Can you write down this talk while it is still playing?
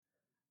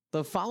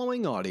The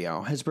following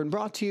audio has been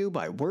brought to you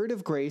by Word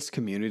of Grace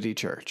Community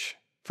Church.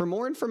 For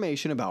more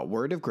information about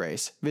Word of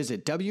Grace,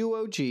 visit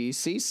WOGCC.com.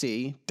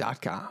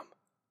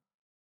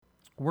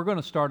 We're going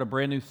to start a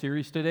brand new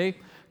series today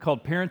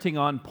called Parenting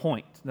on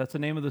Point. That's the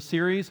name of the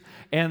series.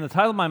 And the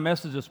title of my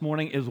message this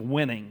morning is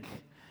Winning.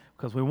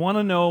 Because we want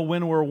to know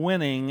when we're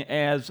winning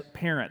as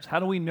parents.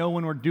 How do we know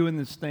when we're doing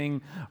this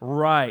thing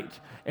right?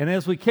 And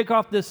as we kick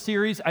off this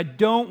series, I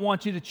don't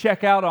want you to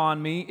check out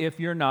on me if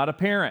you're not a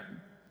parent.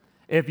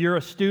 If you're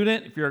a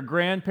student, if you're a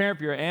grandparent,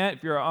 if you're an aunt,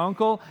 if you're an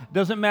uncle,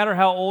 doesn't matter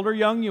how old or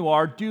young you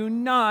are, do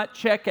not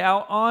check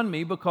out on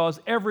me because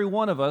every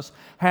one of us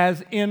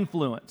has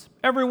influence.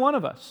 Every one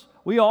of us.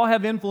 We all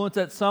have influence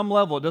at some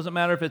level. It doesn't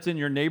matter if it's in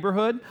your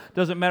neighborhood,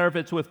 doesn't matter if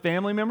it's with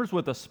family members,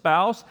 with a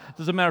spouse,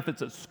 doesn't matter if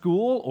it's at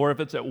school or if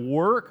it's at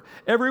work.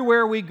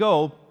 Everywhere we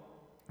go,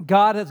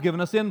 God has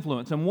given us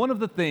influence. And one of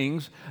the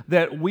things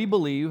that we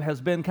believe has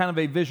been kind of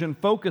a vision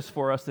focus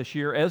for us this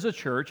year as a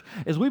church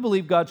is we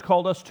believe God's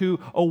called us to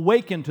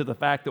awaken to the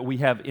fact that we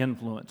have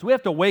influence. We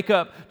have to wake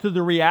up to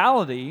the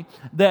reality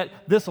that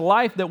this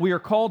life that we are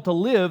called to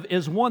live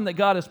is one that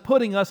God is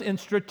putting us in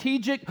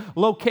strategic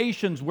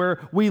locations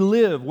where we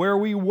live, where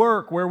we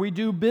work, where we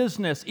do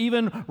business,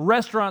 even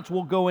restaurants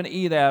we'll go and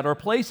eat at, or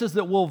places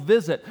that we'll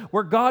visit,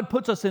 where God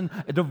puts us in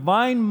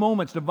divine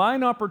moments,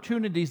 divine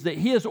opportunities that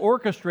He has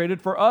orchestrated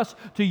for us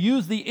to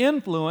use the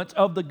influence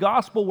of the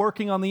gospel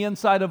working on the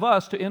inside of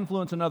us to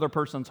influence another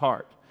person's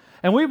heart.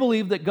 And we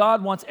believe that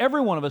God wants every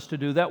one of us to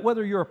do that,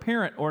 whether you're a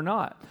parent or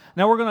not.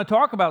 Now, we're going to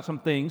talk about some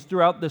things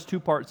throughout this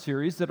two-part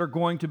series that are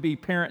going to be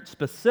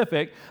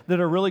parent-specific, that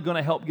are really going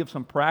to help give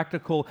some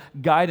practical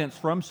guidance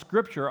from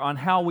Scripture on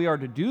how we are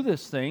to do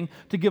this thing,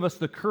 to give us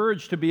the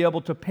courage to be able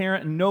to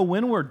parent and know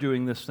when we're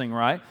doing this thing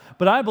right.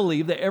 But I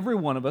believe that every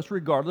one of us,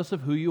 regardless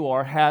of who you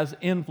are, has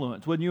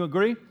influence. Wouldn't you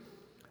agree?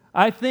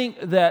 I think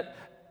that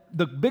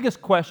the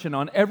biggest question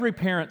on every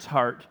parent's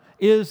heart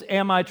is,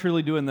 am I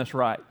truly doing this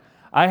right?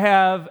 I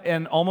have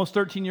an almost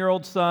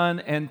 13-year-old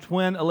son and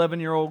twin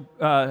 11-year-old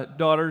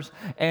daughters,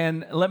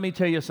 and let me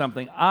tell you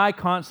something. I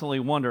constantly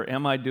wonder,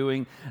 am I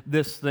doing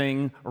this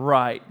thing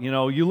right? You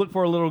know, you look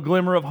for a little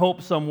glimmer of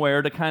hope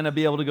somewhere to kind of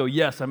be able to go,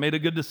 yes, I made a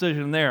good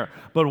decision there.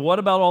 But what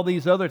about all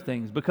these other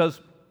things?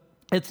 Because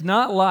it's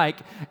not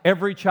like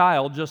every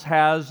child just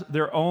has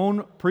their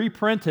own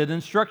pre-printed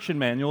instruction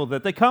manual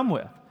that they come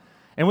with.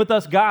 And with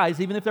us guys,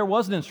 even if there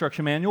was an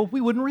instruction manual,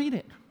 we wouldn't read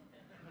it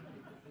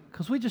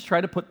because we just try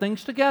to put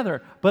things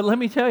together. But let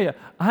me tell you,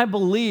 I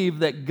believe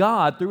that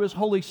God, through His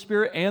Holy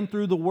Spirit and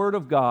through the Word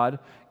of God,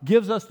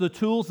 gives us the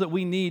tools that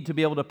we need to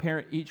be able to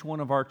parent each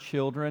one of our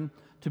children,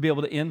 to be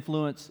able to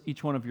influence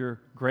each one of your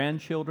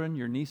grandchildren,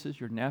 your nieces,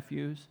 your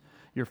nephews,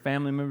 your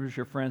family members,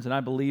 your friends. And I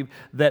believe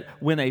that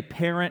when a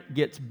parent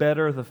gets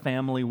better, the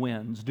family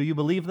wins. Do you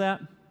believe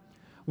that?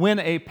 When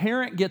a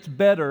parent gets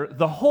better,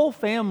 the whole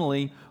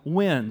family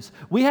wins.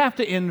 We have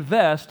to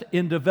invest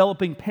in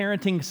developing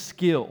parenting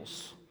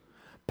skills.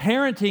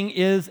 Parenting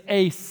is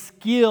a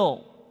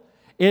skill.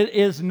 It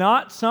is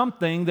not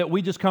something that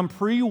we just come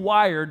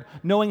pre-wired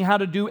knowing how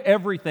to do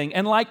everything.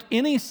 And like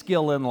any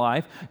skill in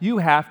life, you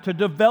have to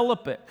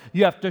develop it.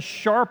 You have to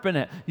sharpen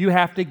it. You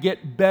have to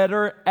get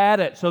better at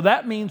it. So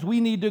that means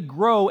we need to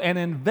grow and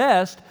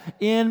invest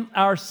in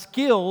our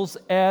skills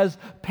as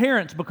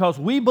parents because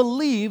we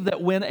believe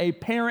that when a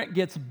parent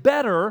gets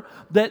better,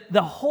 that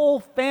the whole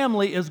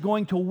family is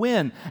going to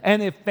win.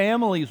 And if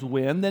families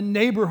win, then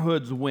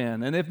neighborhoods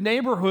win. And if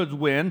neighborhoods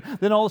win,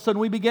 then all of a sudden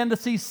we begin to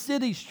see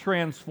cities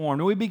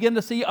transformed. We begin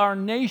to see our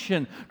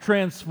nation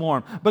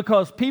transform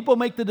because people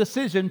make the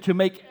decision to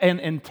make an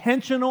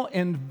intentional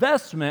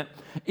investment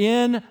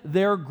in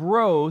their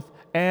growth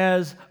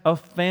as a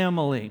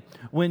family.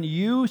 When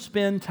you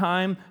spend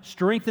time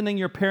strengthening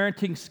your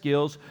parenting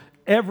skills,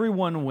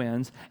 everyone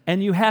wins,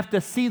 and you have to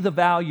see the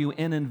value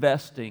in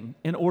investing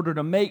in order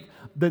to make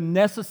the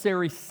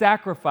necessary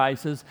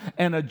sacrifices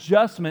and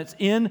adjustments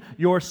in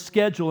your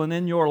schedule and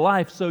in your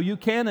life so you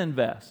can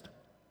invest.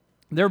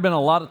 There have been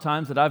a lot of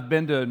times that I've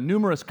been to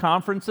numerous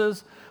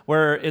conferences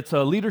where it's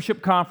a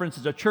leadership conference,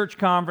 it's a church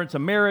conference, a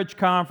marriage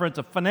conference,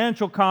 a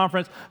financial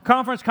conference,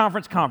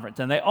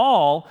 and they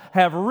all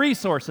have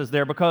resources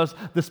there because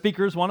the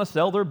speakers want to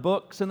sell their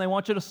books and they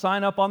want you to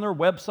sign up on their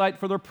website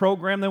for their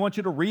program, they want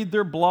you to read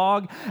their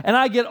blog, and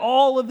I get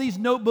all of these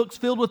notebooks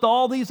filled with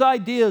all these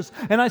ideas,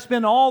 and I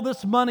spend all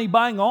this money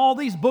buying all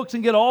these books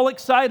and get all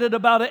excited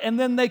about it, and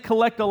then they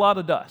collect a lot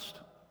of dust.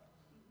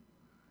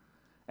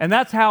 And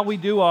that's how we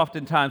do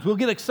oftentimes. We'll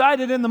get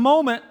excited in the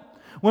moment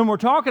when we're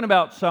talking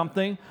about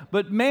something,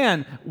 but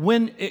man,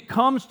 when it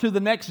comes to the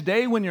next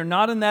day when you're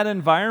not in that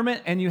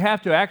environment and you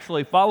have to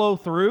actually follow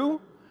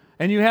through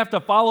and you have to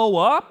follow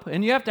up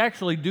and you have to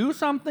actually do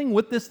something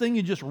with this thing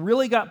you just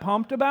really got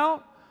pumped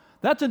about,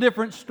 that's a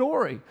different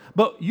story.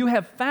 But you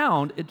have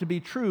found it to be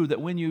true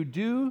that when you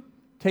do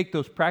take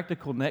those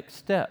practical next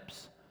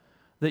steps,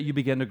 that you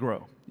begin to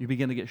grow, you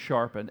begin to get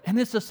sharpened. And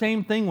it's the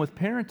same thing with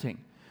parenting.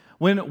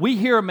 When we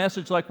hear a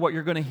message like what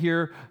you're going to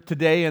hear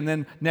today and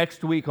then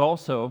next week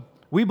also,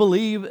 We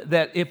believe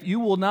that if you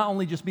will not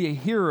only just be a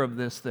hearer of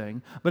this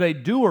thing, but a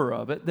doer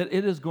of it, that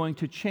it is going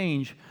to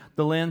change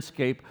the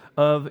landscape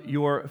of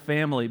your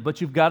family. But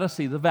you've got to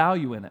see the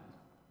value in it.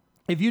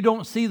 If you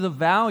don't see the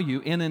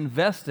value in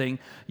investing,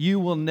 you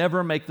will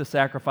never make the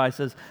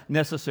sacrifices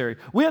necessary.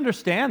 We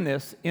understand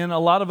this in a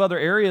lot of other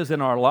areas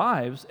in our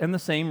lives, and the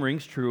same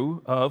rings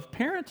true of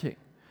parenting.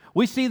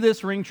 We see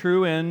this ring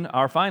true in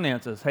our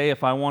finances. Hey,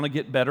 if I want to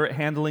get better at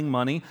handling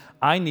money,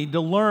 I need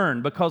to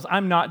learn because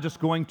I'm not just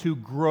going to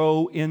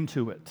grow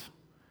into it.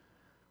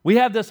 We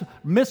have this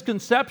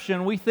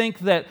misconception. We think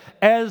that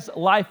as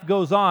life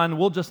goes on,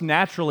 we'll just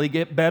naturally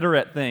get better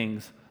at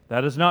things.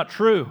 That is not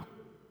true.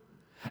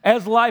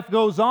 As life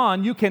goes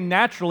on, you can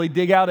naturally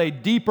dig out a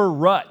deeper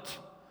rut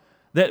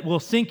that will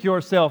sink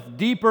yourself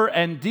deeper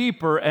and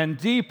deeper and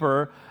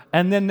deeper,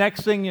 and then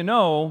next thing you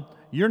know,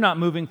 you're not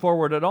moving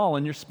forward at all,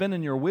 and you're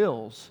spinning your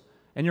wheels,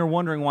 and you're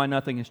wondering why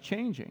nothing is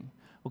changing.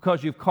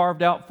 Because you've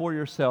carved out for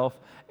yourself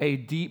a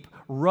deep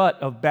rut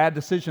of bad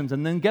decisions.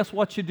 And then guess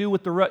what you do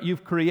with the rut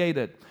you've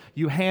created?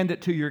 You hand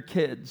it to your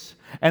kids,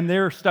 and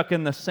they're stuck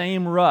in the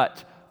same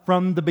rut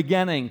from the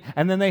beginning,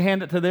 and then they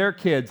hand it to their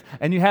kids,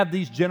 and you have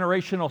these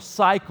generational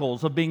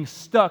cycles of being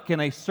stuck in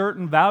a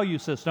certain value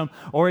system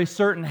or a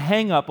certain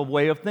hang-up of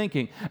way of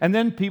thinking. And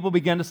then people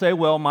begin to say,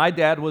 well, my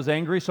dad was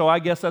angry, so I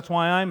guess that's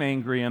why I'm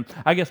angry, and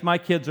I guess my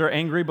kids are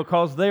angry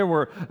because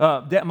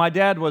my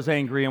dad was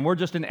angry, and we're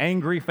just an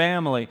angry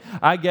family.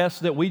 I guess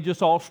that we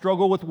just all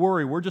struggle with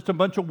worry. We're just a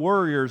bunch of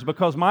worriers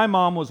because my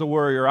mom was a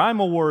worrier, I'm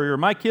a worrier,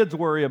 my kids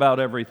worry about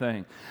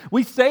everything.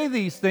 We say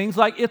these things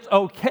like it's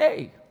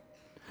okay.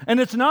 And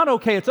it's not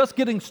okay. It's us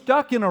getting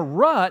stuck in a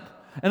rut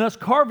and us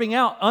carving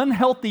out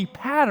unhealthy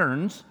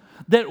patterns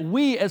that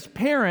we as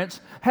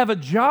parents have a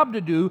job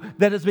to do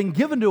that has been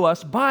given to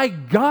us by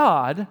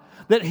God,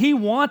 that He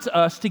wants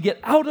us to get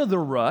out of the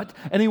rut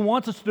and He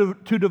wants us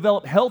to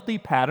develop healthy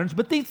patterns.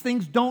 But these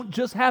things don't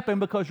just happen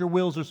because your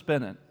wheels are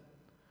spinning.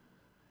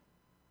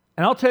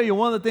 And I'll tell you,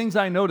 one of the things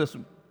I noticed,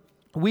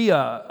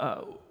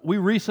 we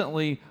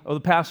recently, over the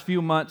past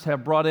few months,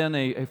 have brought in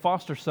a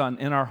foster son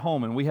in our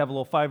home, and we have a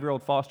little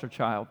 5-year-old foster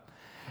child.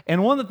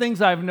 And one of the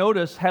things I've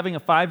noticed having a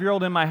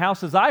 5-year-old in my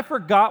house is I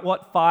forgot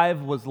what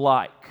 5 was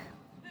like.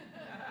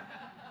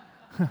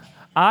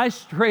 I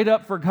straight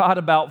up forgot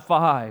about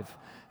 5.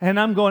 And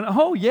I'm going,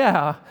 oh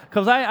yeah,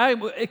 because I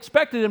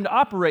expected him to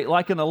operate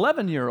like an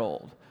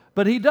 11-year-old.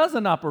 But he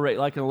doesn't operate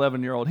like an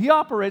 11-year-old. He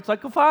operates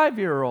like a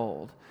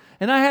 5-year-old.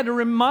 And I had to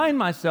remind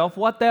myself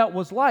what that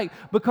was like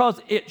because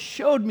it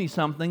showed me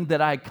something that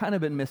I had kind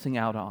of been missing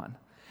out on.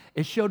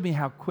 It showed me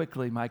how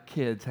quickly my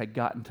kids had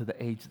gotten to the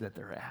age that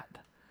they're at.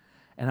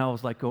 And I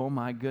was like, oh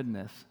my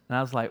goodness. And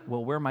I was like,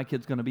 well, where are my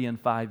kids going to be in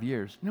 5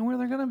 years? You know where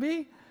they're going to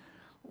be?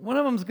 One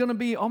of them's going to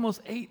be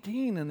almost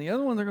 18 and the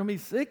other one they're going to be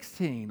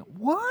 16.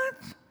 What?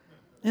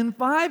 In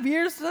 5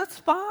 years? That's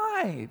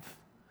 5.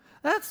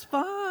 That's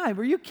 5.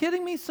 Are you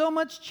kidding me? So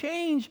much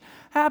change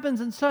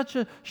happens in such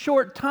a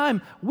short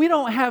time. We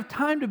don't have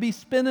time to be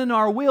spinning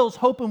our wheels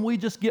hoping we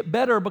just get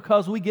better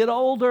because we get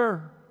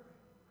older.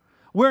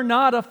 We're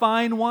not a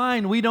fine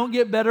wine. We don't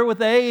get better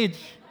with age.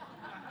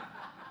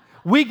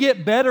 We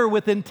get better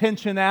with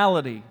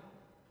intentionality.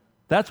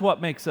 That's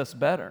what makes us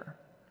better.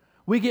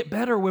 We get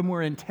better when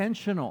we're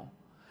intentional.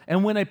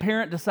 And when a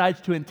parent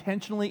decides to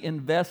intentionally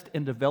invest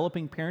in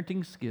developing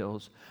parenting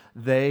skills,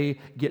 they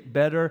get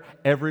better.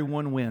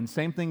 Everyone wins.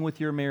 Same thing with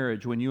your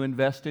marriage. When you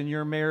invest in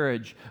your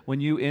marriage, when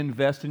you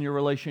invest in your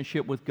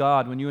relationship with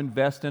God, when you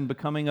invest in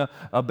becoming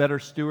a better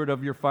steward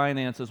of your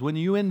finances, when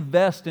you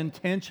invest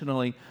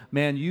intentionally,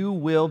 man, you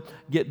will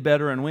get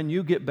better. And when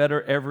you get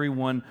better,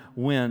 everyone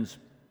wins.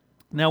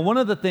 Now, one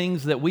of the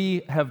things that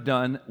we have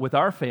done with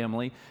our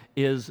family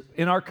is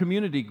in our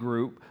community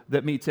group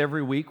that meets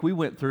every week, we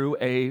went through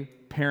a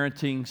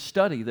parenting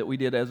study that we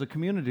did as a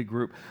community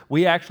group.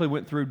 We actually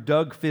went through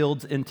Doug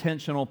Field's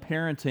intentional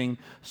parenting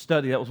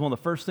study. That was one of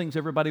the first things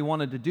everybody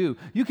wanted to do.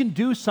 You can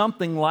do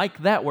something like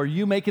that where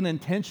you make an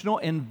intentional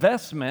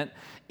investment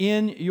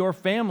in your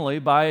family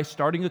by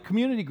starting a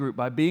community group,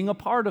 by being a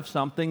part of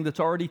something that's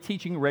already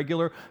teaching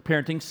regular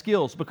parenting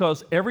skills,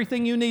 because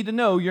everything you need to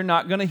know you're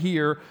not going to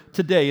hear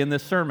today in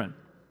this sermon.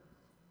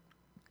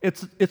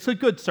 It's a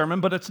good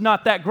sermon, but it's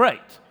not that great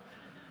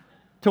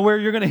to where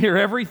you're going to hear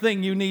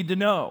everything you need to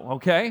know,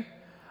 okay?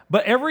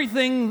 But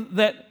everything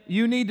that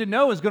you need to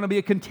know is going to be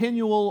a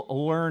continual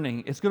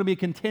learning. It's going to be a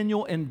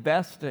continual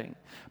investing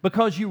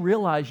because you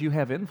realize you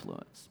have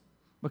influence,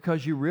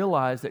 because you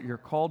realize that you're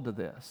called to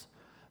this,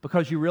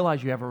 because you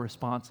realize you have a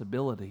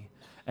responsibility,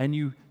 and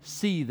you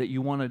see that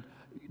you want to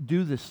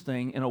do this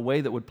thing in a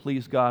way that would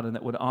please God and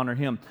that would honor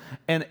Him.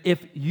 And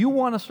if you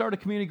want to start a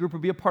community group or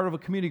be a part of a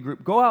community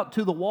group, go out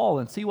to the wall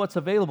and see what's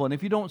available. And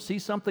if you don't see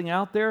something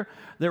out there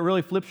that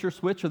really flips your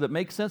switch or that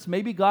makes sense,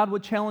 maybe God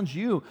would challenge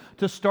you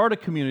to start a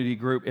community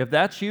group. If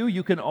that's you,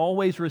 you can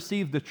always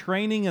receive the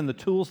training and the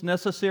tools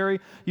necessary.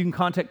 You can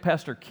contact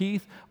Pastor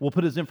Keith. We'll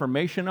put his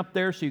information up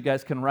there so you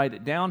guys can write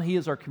it down. He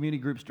is our community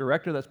groups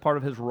director. That's part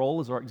of his role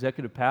as our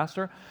executive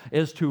pastor,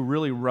 is to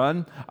really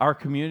run our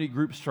community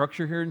group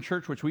structure here in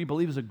church, which we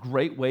believe is a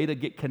great way to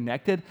get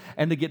connected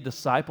and to get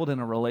discipled in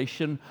a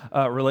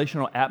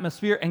relational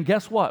atmosphere. And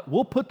guess what?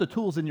 We'll put the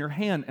tools in your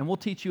hand and we'll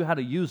teach you how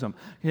to use them.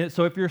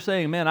 So if you're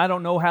saying, man, I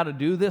don't know how to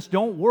do this,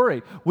 don't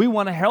worry. We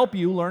want to help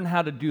you learn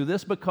how to do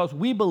this because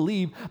we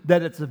believe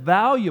that it's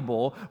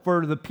valuable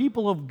for the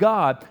people of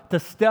God to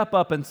step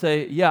up and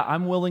say, yeah,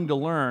 I'm willing to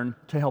learn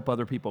to help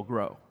other people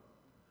grow.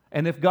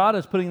 And if God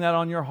is putting that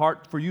on your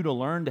heart for you to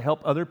learn to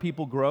help other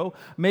people grow,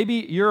 maybe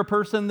you're a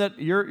person that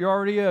you're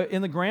already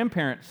in the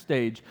grandparent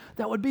stage.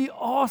 That would be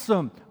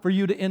awesome for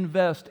you to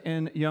invest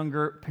in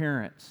younger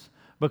parents.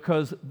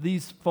 Because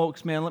these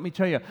folks, man, let me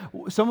tell you,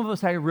 some of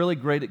us had really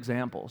great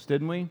examples,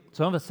 didn't we?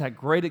 Some of us had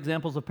great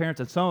examples of parents,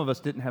 and some of us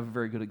didn't have a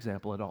very good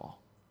example at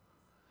all.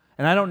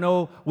 And I don't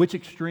know which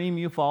extreme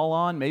you fall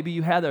on. Maybe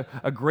you had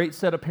a great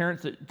set of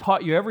parents that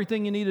taught you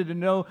everything you needed to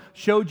know,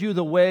 showed you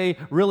the way,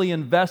 really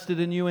invested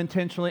in you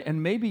intentionally,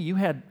 and maybe you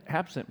had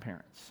absent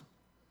parents.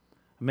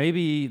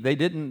 Maybe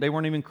they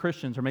weren't even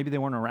Christians, or maybe they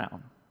weren't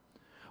around.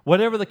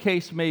 Whatever the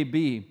case may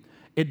be,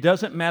 it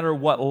doesn't matter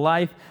what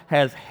life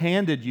has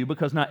handed you,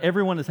 because not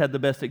everyone has had the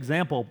best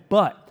example,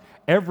 but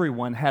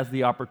everyone has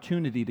the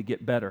opportunity to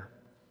get better.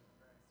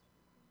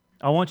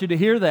 I want you to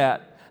hear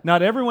that.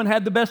 Not everyone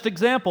had the best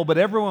example, but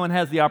everyone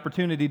has the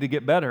opportunity to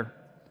get better.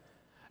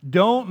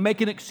 Don't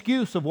make an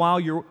excuse of why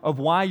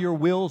your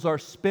wheels are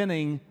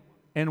spinning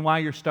and why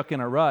you're stuck in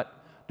a rut.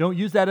 Don't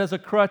use that as a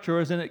crutch or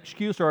as an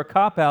excuse or a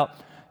cop-out.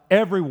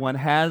 Everyone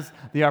has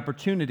the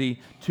opportunity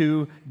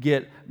to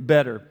get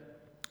better.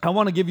 I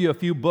want to give you a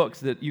few books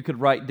that you could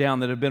write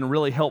down that have been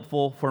really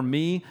helpful for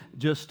me,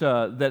 just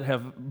that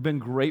have been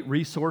great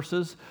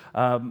resources.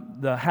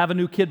 The Have a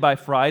New Kid by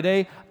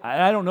Friday.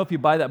 I don't know if you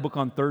buy that book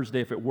on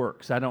Thursday if it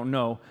works. I don't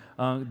know.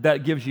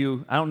 That gives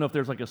you, I don't know if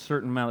there's like a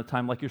certain amount of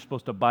time, like you're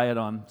supposed to buy it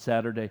on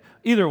Saturday.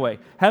 Either way,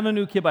 Have a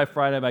New Kid by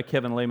Friday by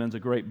Kevin Lehman is a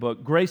great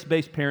book.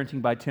 Grace-Based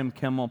Parenting by Tim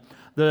Kimmel.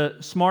 The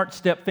Smart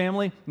Step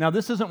Family. Now,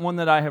 this isn't one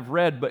that I have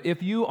read, but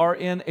if you are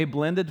in a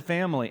blended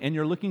family and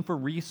you're looking for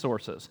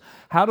resources,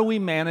 how do we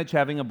manage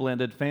having a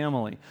blended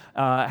family?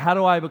 How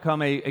do I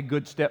become a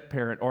good step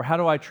parent? Or how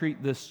do I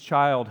treat this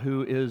child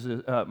who is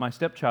my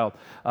stepchild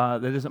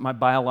that isn't my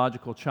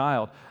biological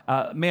child?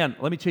 Man,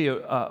 let me tell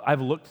you,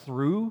 I've looked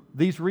through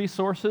these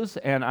resources,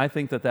 and I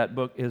think that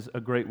book is a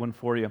great one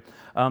for you.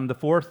 The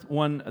fourth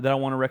one that I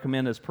want to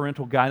recommend is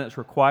Parental Guidance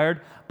Required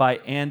by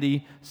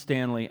Andy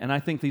Stanley, and I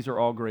think these are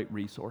all great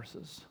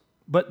resources.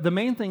 But the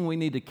main thing we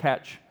need to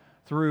catch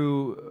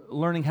through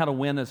learning how to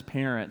win as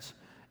parents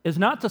is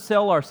not to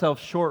sell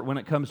ourselves short when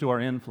it comes to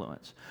our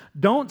influence.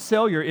 Don't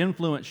sell your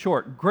influence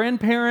short.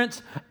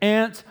 Grandparents,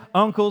 aunts,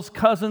 uncles,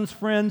 cousins,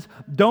 friends,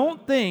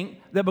 don't think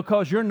that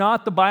because you're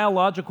not the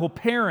biological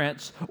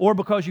parents or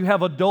because you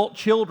have adult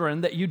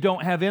children that you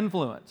don't have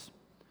influence.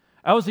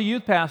 I was a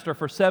youth pastor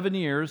for 7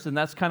 years, and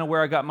that's kind of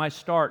where I got my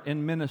start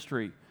in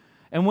ministry.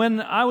 And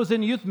when I was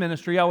in youth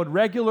ministry, I would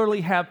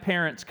regularly have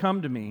parents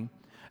come to me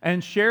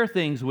and share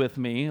things with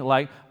me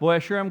like, boy, I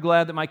sure am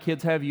glad that my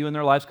kids have you in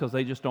their lives because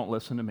they just don't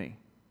listen to me.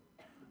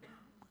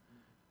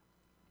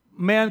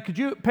 Man,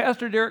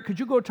 Pastor Derek, could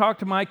you go talk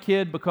to my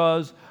kid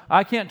because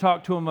I can't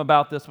talk to him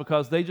about this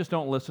because they just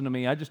don't listen to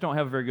me. I just don't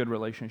have a very good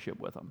relationship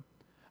with them.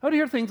 I would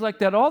hear things like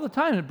that all the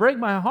time. It'd break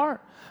my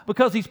heart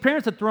because these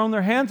parents had thrown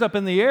their hands up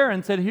in the air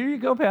and said, here you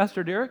go,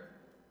 Pastor Derek.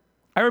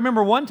 I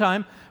remember one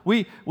time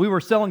we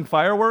were selling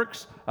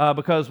fireworks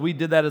because we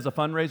did that as a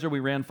fundraiser. We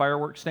ran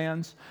fireworks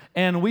stands,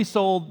 and we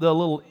sold the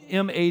little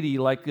M80,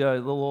 like the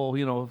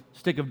little,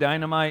 stick of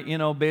dynamite,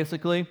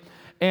 basically.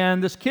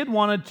 And this kid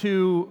wanted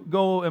to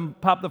go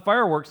and pop the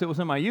fireworks that was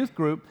in my youth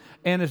group,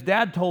 and his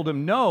dad told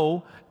him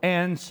no,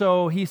 and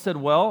so he said,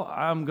 well,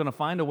 I'm going to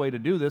find a way to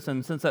do this,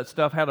 and since that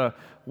stuff had a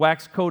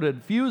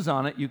wax-coated fuse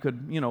on it, you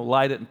could,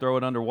 light it and throw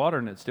it underwater,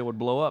 and it still would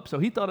blow up. So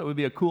he thought it would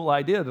be a cool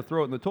idea to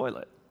throw it in the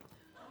toilet.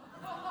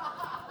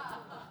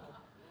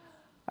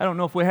 I don't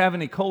know if we have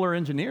any Kohler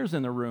engineers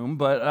in the room,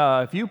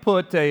 but if you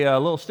put a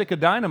little stick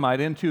of dynamite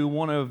into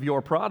one of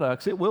your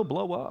products, it will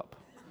blow up.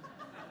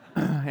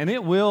 And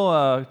it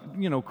will,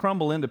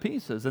 crumble into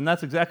pieces. And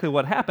that's exactly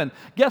what happened.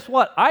 Guess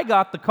what? I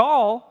got the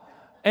call,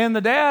 and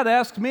the dad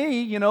asked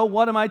me,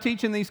 what am I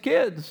teaching these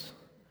kids?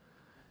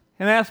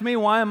 And asked me,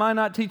 why am I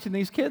not teaching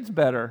these kids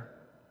better?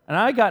 And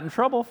I got in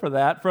trouble for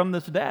that from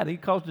this dad. He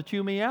calls to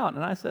chew me out.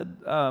 And I said,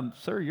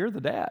 sir, you're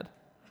the dad.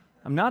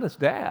 I'm not his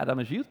dad. I'm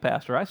his youth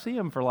pastor. I see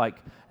him for like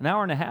an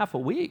hour and a half a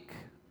week.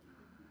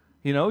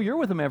 You're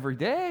with him every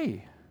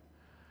day.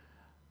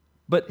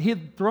 But he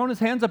had thrown his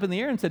hands up in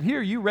the air and said,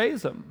 here, you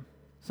raise them.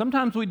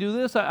 Sometimes we do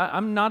this.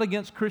 I'm not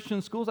against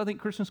Christian schools. I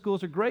think Christian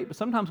schools are great, but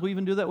sometimes we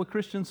even do that with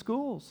Christian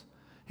schools.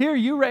 Here,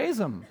 you raise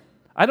them.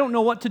 I don't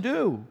know what to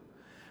do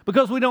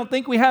because we don't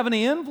think we have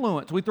any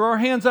influence. We throw our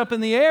hands up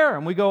in the air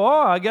and we go,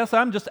 I guess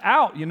I'm just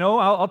out.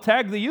 I'll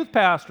tag the youth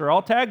pastor.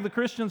 I'll tag the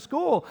Christian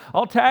school.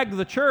 I'll tag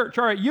the church.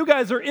 All right, you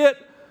guys are it.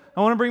 I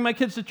want to bring my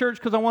kids to church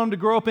because I want them to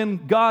grow up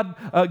in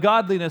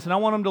godliness, and I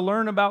want them to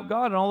learn about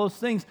God and all those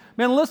things.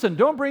 Man, listen,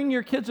 don't bring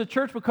your kids to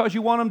church because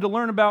you want them to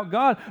learn about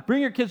God.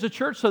 Bring your kids to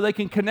church so they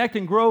can connect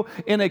and grow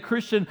in a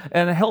Christian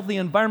and a healthy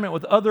environment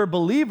with other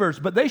believers,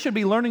 but they should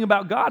be learning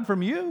about God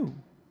from you.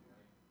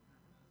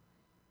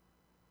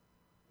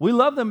 We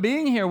love them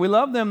being here. We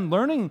love them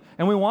learning,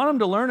 and we want them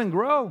to learn and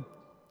grow.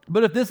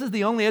 But if this is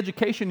the only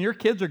education your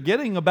kids are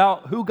getting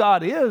about who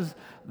God is,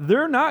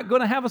 they're not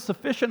going to have a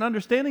sufficient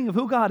understanding of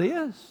who God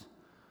is.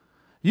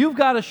 You've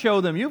got to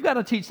show them. You've got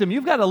to teach them.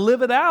 You've got to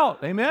live it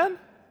out. Amen?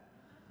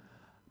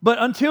 But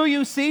until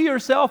you see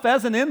yourself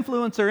as an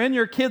influencer in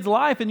your kid's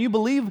life and you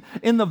believe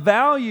in the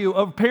value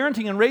of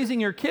parenting and raising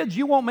your kids,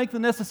 you won't make the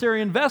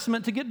necessary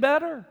investment to get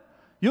better.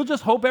 You'll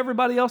just hope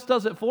everybody else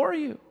does it for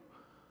you.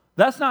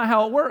 That's not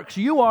how it works.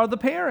 You are the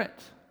parent.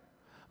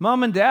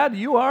 Mom and dad,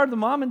 you are the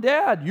mom and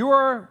dad. You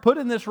are put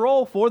in this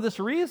role for this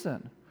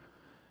reason.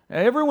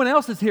 Everyone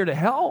else is here to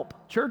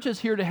help. Church is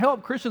here to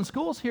help. Christian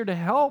school is here to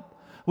help.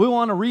 We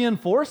want to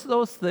reinforce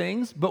those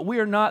things, but we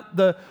are not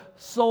the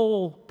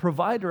sole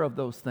provider of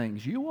those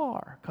things. You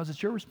are, because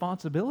it's your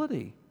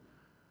responsibility.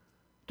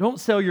 Don't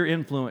sell your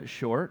influence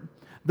short.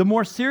 The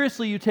more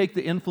seriously you take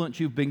the influence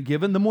you've been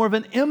given, the more of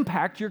an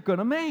impact you're going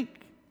to make.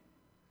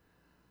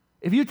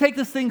 If you take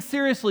this thing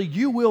seriously,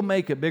 you will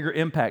make a bigger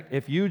impact.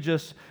 If you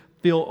just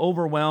feel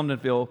overwhelmed and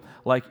feel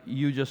like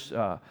you just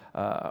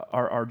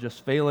are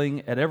just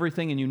failing at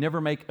everything and you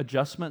never make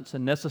adjustments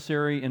and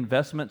necessary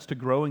investments to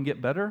grow and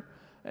get better,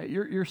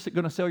 you're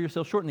going to sell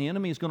yourself short, and the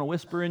enemy is going to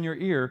whisper in your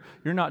ear,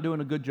 you're not doing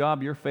a good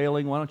job, you're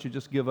failing, why don't you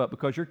just give up?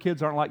 Because your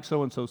kids aren't like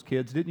so-and-so's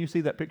kids. Didn't you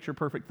see that picture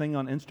perfect thing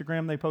on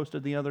Instagram they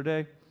posted the other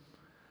day?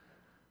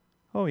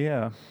 Oh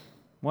yeah,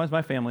 why is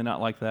my family not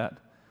like that?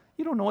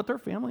 You don't know what their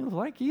family was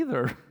like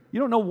either. You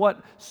don't know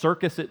what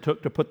circus it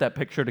took to put that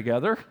picture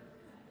together.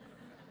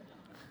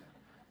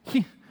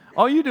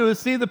 All you do is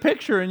see the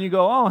picture and you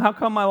go, oh, how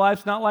come my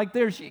life's not like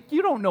theirs?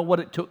 You don't know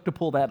what it took to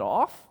pull that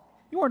off.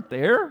 You weren't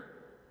there.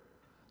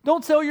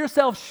 Don't sell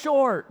yourself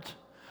short.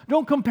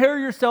 Don't compare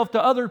yourself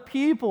to other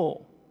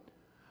people.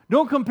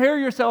 Don't compare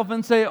yourself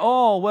and say,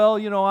 oh, well,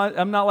 you know,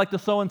 I'm not like the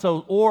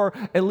so-and-so, or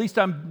at least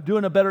I'm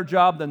doing a better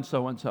job than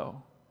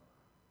so-and-so.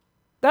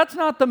 That's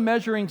not the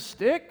measuring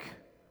stick.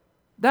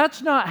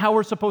 That's not how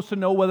we're supposed to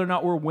know whether or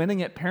not we're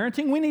winning at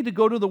parenting. We need to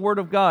go to the Word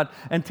of God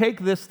and take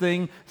this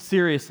thing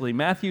seriously.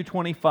 Matthew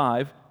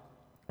 25,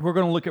 we're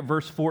going to look at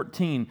verse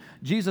 14.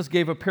 Jesus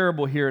gave a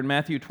parable here in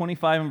Matthew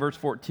 25 and verse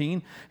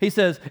 14. He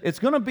says, it's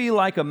going to be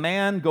like a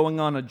man going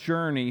on a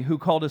journey who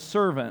called his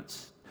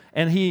servants,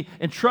 and he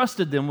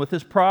entrusted them with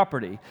his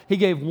property. He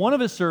gave one of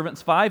his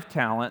servants 5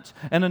 talents,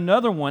 and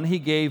another one he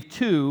gave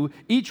 2,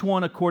 each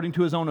one according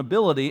to his own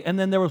ability, and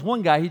then there was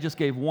one guy he just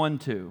gave 1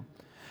 to.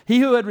 He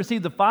who had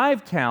received the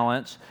 5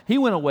 talents, he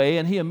went away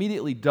and he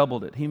immediately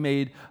doubled it. He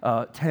made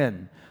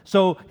 10.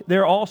 So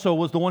there also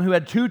was the one who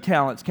had 2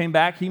 talents, came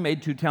back, he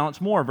made 2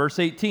 talents more. Verse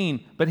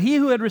 18, but he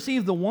who had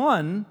received the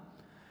 1,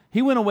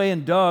 he went away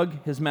and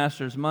dug his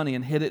master's money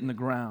and hid it in the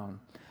ground.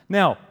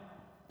 Now,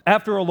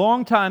 after a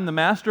long time, the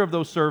master of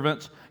those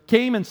servants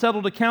came and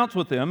settled accounts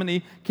with him, and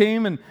he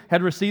came and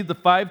had received the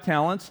 5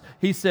 talents.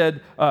 He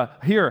said,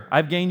 here,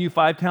 I've gained you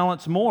 5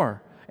 talents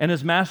more. And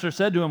his master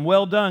said to him,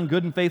 well done,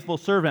 good and faithful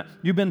servant.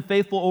 You've been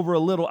faithful over a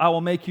little. I will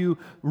make you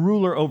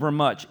ruler over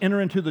much.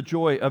 Enter into the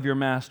joy of your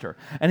master.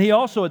 And he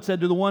also had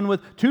said to the one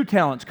with 2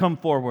 talents, come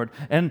forward.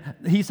 And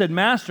he said,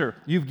 Master,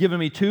 you've given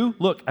me 2.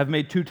 Look, I've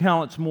made 2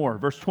 talents more.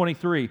 Verse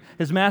 23,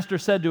 his master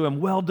said to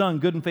him, well done,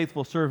 good and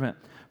faithful servant.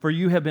 For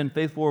you have been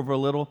faithful over a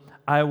little.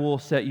 I will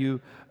set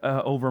you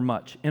over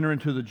much. Enter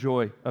into the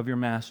joy of your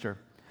master.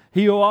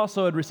 He who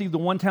also had received the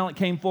 1 talent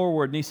came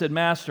forward, and he said,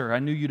 Master, I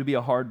knew you to be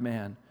a hard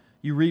man.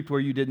 You reaped where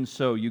you didn't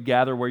sow. You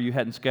gather where you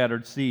hadn't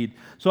scattered seed.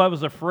 So I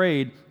was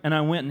afraid, and I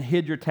went and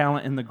hid your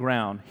talent in the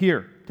ground.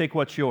 Here, take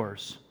what's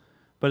yours.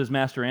 But his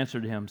master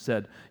answered him,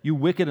 said, you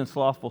wicked and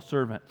slothful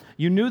servant.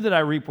 You knew that I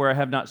reap where I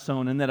have not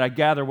sown, and that I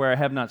gather where I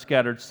have not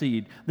scattered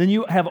seed. Then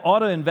you have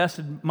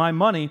auto-invested my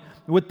money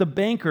with the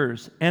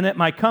bankers, and at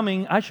my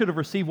coming I should have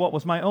received what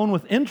was my own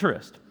with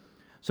interest.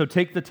 So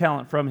take the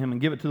talent from him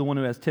and give it to the one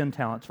who has 10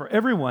 talents. For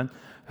everyone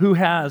who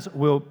has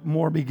will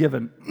more be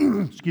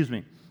given. Excuse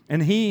me.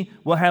 And he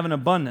will have an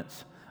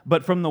abundance.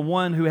 But from the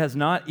one who has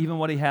not, even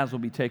what he has will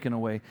be taken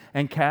away.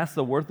 And cast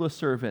the worthless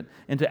servant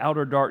into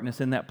outer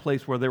darkness, in that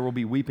place where there will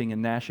be weeping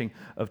and gnashing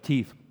of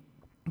teeth.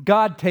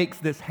 God takes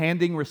this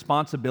handing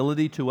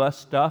responsibility to us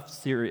stuff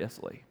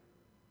seriously.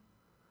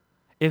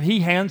 If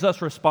he hands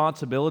us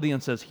responsibility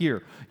and says,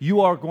 here,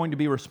 you are going to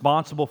be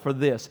responsible for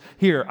this.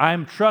 Here,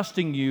 I'm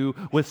trusting you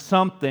with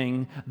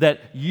something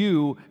that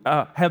you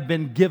have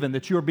been given,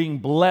 that you're being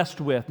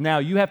blessed with. Now,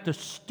 you have to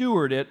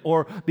steward it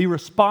or be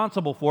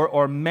responsible for it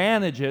or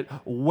manage it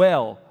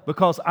well,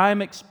 because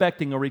I'm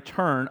expecting a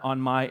return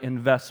on my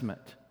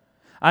investment.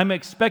 I'm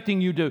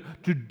expecting you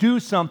to do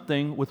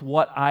something with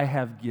what I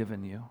have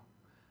given you.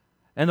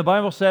 And the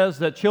Bible says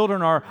that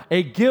children are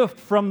a gift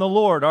from the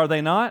Lord, are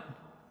they not?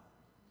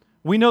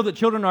 We know that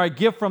children are a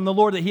gift from the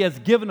Lord that He has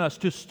given us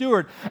to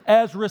steward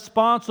as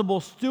responsible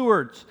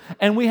stewards.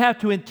 And we have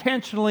to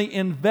intentionally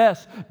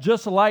invest,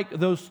 just like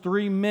those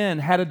three men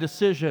had a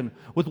decision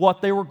with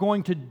what they were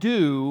going to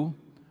do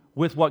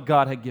with what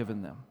God had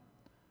given them.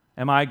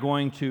 Am I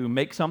going to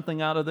make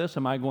something out of this?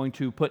 Am I going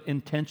to put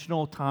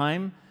intentional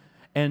time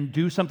and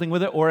do something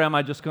with it? Or am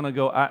I just going to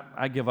go,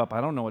 I give up. I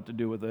don't know what to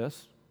do with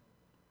this.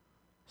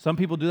 Some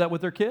people do that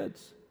with their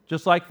kids.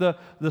 Just like the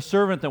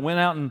servant that went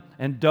out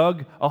and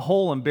dug a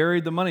hole and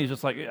buried the money. He's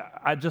just like,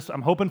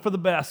 I'm hoping for the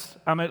best.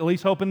 I'm at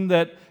least hoping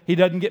that he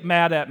doesn't get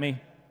mad at me.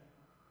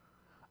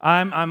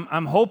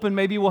 I'm hoping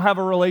maybe we'll have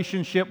a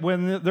relationship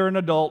when they're an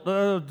adult.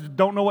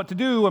 Don't know what to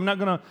do. I'm not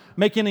going to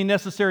make any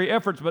necessary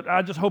efforts, but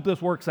I just hope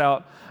this works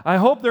out. I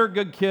hope they're a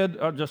good kid.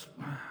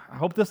 I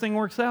hope this thing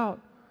works out.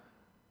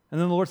 And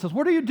then the Lord says,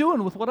 what are you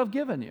doing with what I've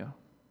given you?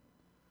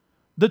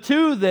 The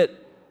two that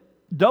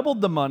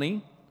doubled the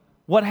money,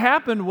 what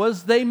happened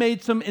was they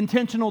made some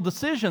intentional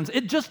decisions.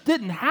 It just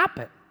didn't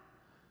happen.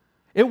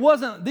 It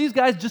wasn't, these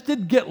guys just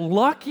didn't get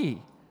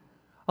lucky.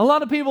 A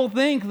lot of people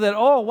think that,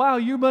 oh, wow,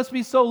 you must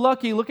be so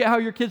lucky. Look at how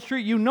your kids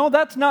treat you. No,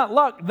 that's not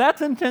luck.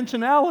 That's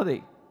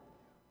intentionality.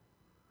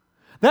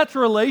 That's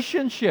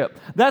relationship.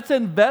 That's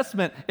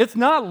investment. It's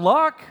not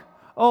luck.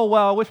 Oh,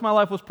 wow, I wish my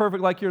life was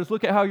perfect like yours.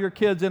 Look at how your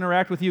kids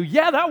interact with you.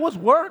 Yeah, that was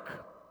work.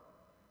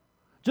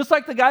 Just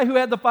like the guy who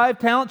had the 5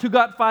 talents who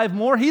got 5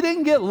 more, he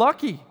didn't get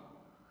lucky.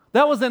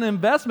 That was an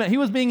investment. He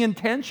was being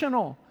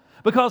intentional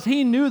because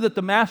he knew that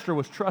the master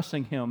was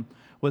trusting him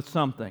with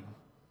something.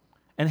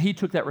 And he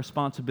took that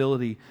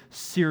responsibility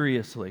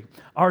seriously.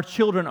 Our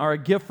children are a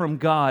gift from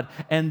God,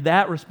 and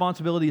that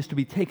responsibility is to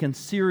be taken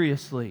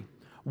seriously.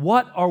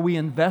 What are we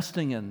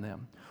investing in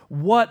them?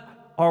 What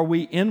are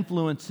we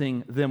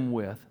influencing them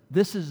with?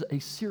 This is a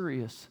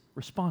serious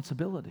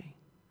responsibility.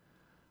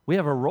 We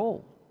have a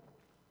role.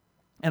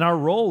 And our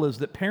role is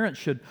that parents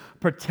should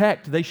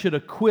protect, they should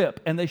equip,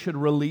 and they should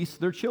release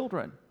their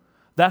children.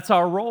 That's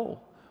our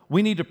role.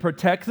 We need to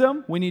protect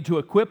them, we need to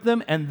equip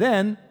them, and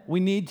then we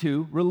need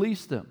to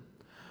release them.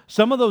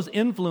 Some of those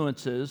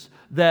influences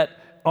that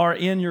are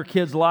in your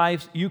kids'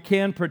 lives, you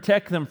can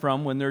protect them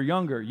from when they're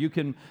younger. You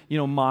can,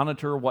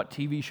 monitor what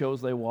TV shows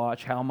they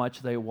watch, how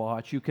much they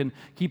watch. You can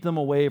keep them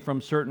away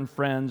from certain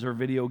friends or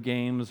video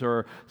games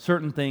or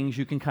certain things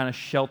you can kind of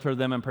shelter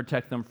them and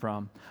protect them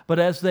from. But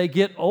as they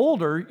get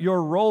older,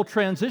 your role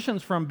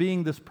transitions from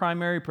being this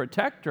primary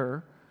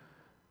protector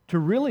to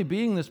really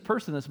being this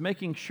person that's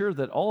making sure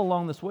that all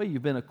along this way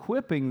you've been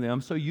equipping them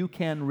so you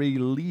can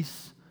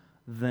release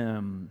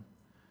them.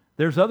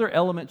 There's other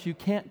elements you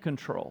can't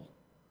control.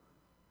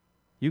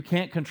 You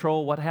can't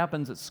control what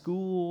happens at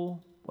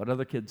school, what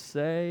other kids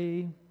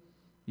say.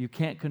 You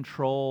can't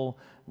control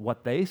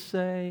what they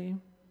say.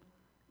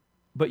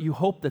 But you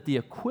hope that the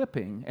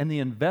equipping and the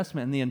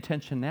investment and the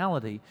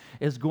intentionality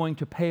is going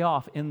to pay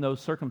off in those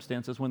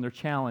circumstances when they're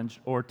challenged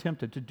or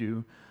tempted to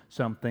do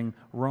something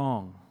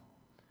wrong.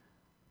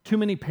 Too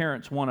many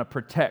parents want to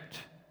protect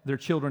their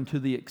children to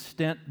the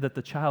extent that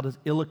the child is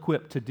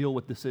ill-equipped to deal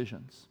with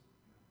decisions.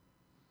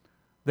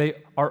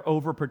 They are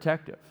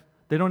overprotective.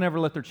 They don't ever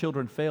let their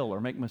children fail or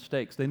make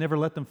mistakes. They never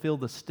let them feel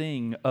the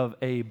sting of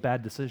a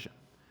bad decision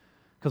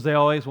because they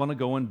always want to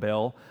go and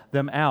bail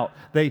them out.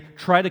 They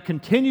try to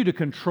continue to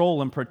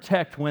control and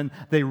protect when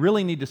they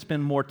really need to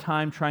spend more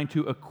time trying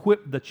to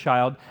equip the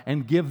child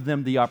and give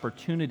them the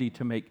opportunity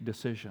to make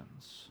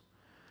decisions.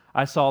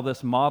 I saw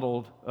this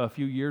modeled a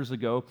few years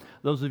ago.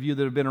 Those of you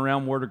that have been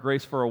around Word of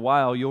Grace for a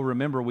while, you'll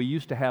remember we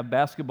used to have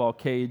basketball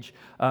cages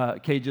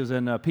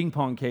and a ping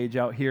pong cage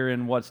out here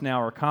in what's now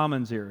our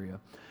Commons area.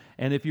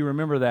 And if you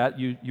remember that,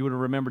 you would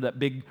have remembered that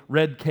big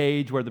red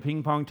cage where the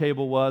ping pong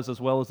table was, as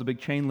well as the big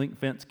chain link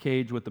fence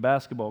cage with the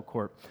basketball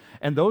court.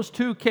 And those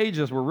two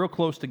cages were real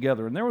close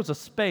together. And there was a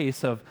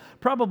space of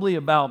probably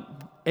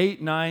about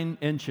 8-9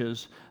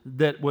 inches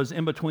that was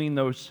in between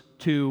those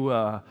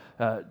two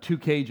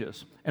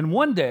cages. And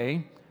one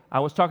day,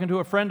 I was talking to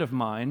a friend of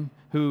mine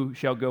who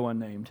shall go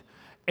unnamed,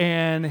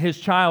 and his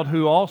child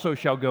who also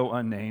shall go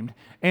unnamed.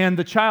 And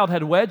the child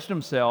had wedged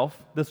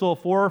himself, this little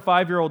 4 or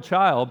 5-year-old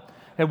child,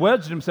 had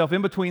wedged himself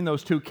in between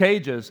those two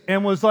cages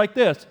and was like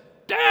this,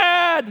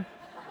 "Dad!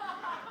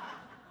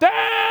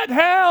 Dad,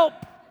 help!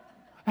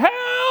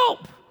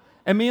 Help!"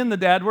 And me and the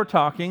dad were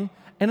talking,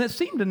 and it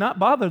seemed to not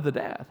bother the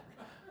dad.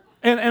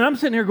 And I'm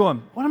sitting here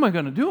going, what am I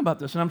going to do about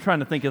this? And I'm trying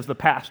to think as the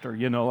pastor,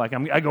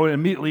 I go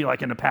immediately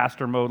into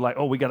pastor mode, like,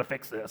 oh, we got to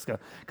fix this,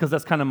 because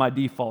that's kind of my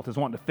default is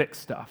wanting to fix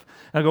stuff.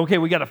 And I go, okay,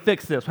 we got to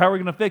fix this. How are we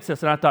going to fix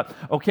this? And I thought,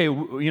 okay,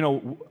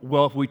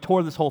 well, if we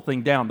tore this whole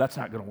thing down, that's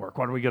not going to work.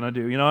 What are we going to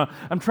do?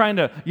 I'm trying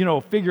to,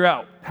 figure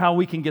out how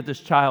we can get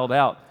this child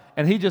out.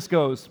 And he just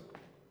goes,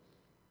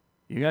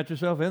 you got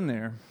yourself in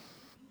there.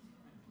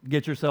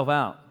 Get yourself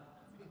out.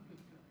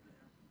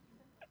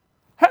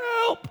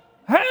 Help!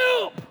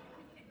 Help!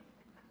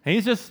 And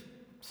he's just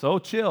so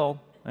chill.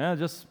 Yeah,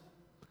 just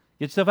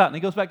get yourself out. And he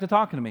goes back to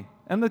talking to me.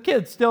 And the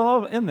kid's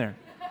still in there.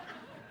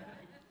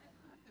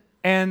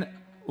 And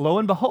lo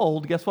and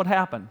behold, guess what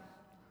happened?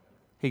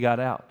 He got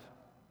out.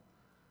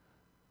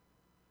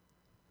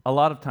 A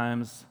lot of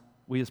times,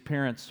 we as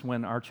parents,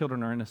 when our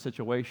children are in a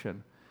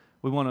situation,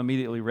 we want to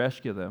immediately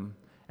rescue them,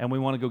 and we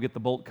want to go get the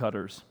bolt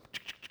cutters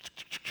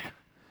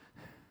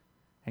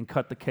and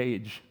cut the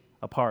cage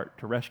apart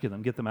to rescue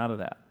them, get them out of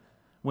that.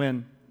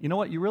 When, you know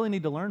what, you really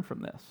need to learn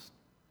from this.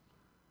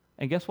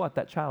 And guess what?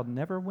 That child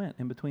never went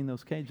in between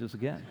those cages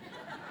again.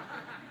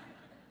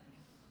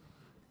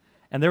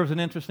 And there was an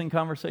interesting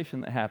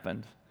conversation that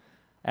happened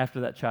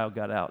after that child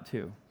got out,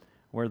 too,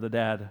 where the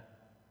dad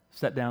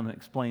sat down and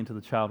explained to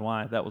the child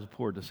why that was a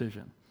poor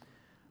decision.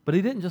 But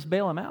he didn't just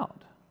bail him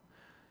out.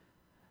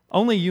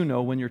 Only you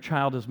know when your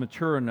child is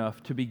mature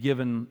enough to be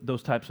given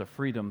those types of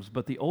freedoms,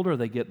 but the older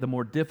they get, the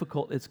more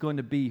difficult it's going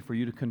to be for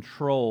you to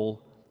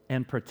control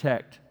and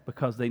protect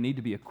because they need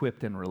to be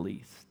equipped and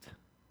released.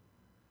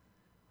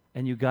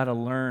 And you got to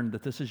learn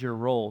that this is your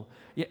role.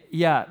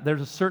 Yeah,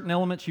 there's a certain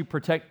elements you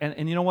protect,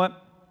 and you know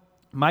what?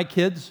 My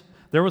kids,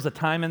 there was a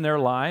time in their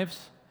lives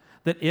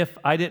that if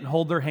I didn't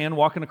hold their hand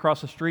walking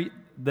across the street,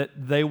 that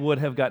they would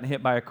have gotten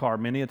hit by a car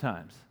many a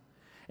times.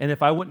 And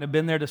if I wouldn't have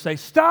been there to say,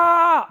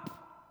 stop,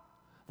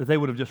 that they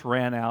would have just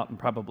ran out and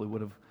probably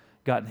would have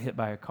gotten hit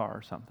by a car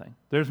or something.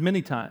 There's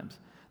many times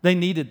they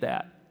needed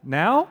that.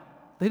 Now,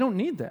 they don't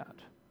need that.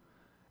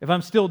 If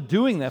I'm still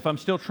doing that, if I'm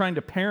still trying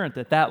to parent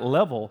at that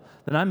level,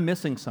 then I'm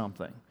missing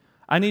something.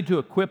 I need to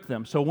equip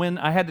them. So when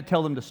I had to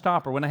tell them to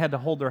stop or when I had to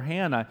hold their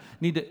hand, I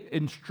need to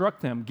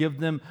instruct them, give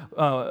them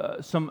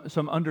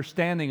some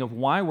understanding of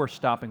why we're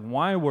stopping,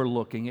 why we're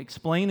looking,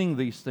 explaining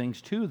these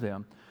things to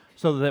them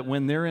so that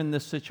when they're in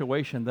this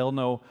situation, they'll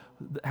know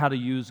how to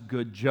use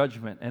good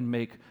judgment and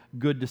make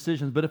good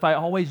decisions. But if I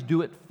always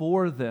do it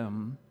for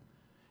them,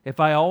 if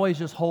I always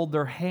just hold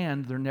their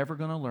hand, they're never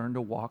going to learn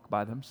to walk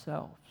by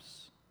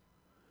themselves.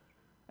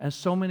 And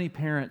so many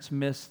parents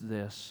miss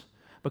this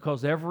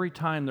because every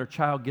time their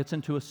child gets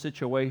into a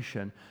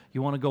situation,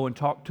 you want to go and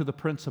talk to the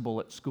principal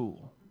at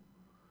school.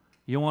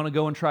 You want to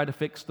go and try to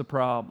fix the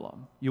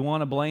problem. You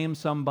want to blame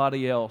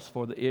somebody else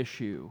for the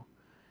issue.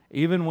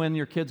 Even when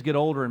your kids get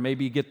older and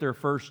maybe get their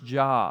first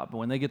job,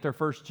 when they get their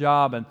first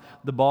job and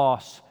the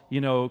boss,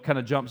 kind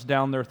of jumps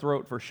down their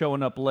throat for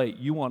showing up late,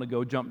 you want to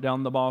go jump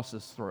down the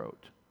boss's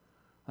throat.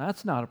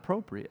 That's not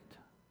appropriate.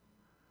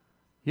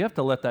 You have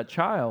to let that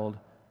child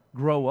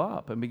grow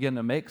up and begin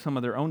to make some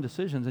of their own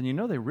decisions, and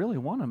they really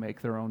want to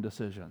make their own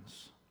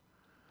decisions.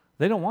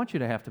 They don't want you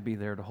to have to be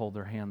there to hold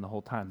their hand the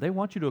whole time. They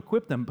want you to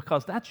equip them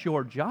because that's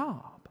your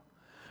job.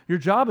 Your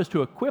job is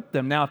to equip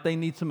them. Now, if they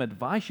need some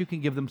advice, you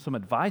can give them some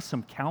advice,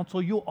 some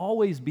counsel. You'll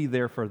always be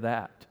there for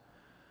that.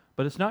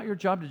 But it's not your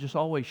job to just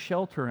always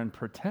shelter and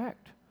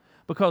protect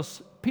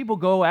because people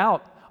go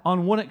out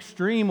on one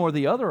extreme or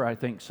the other, I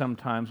think,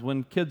 sometimes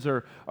when kids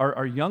are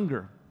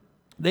younger.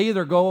 They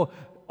either go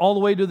all the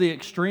way to the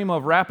extreme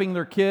of wrapping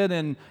their kid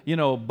in,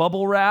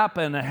 bubble wrap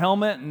and a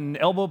helmet and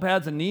elbow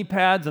pads and knee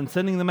pads and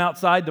sending them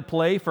outside to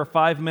play for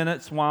 5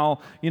 minutes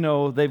while,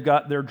 they've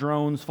got their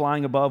drones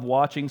flying above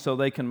watching so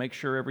they can make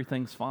sure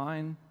everything's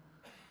fine.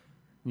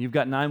 You've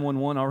got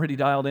 911 already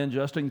dialed in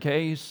just in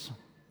case.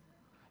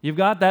 You've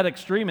got that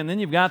extreme, and then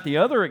you've got the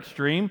other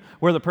extreme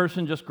where the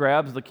person just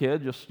grabs the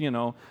kid, just,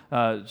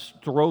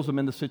 throws them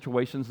into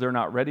situations they're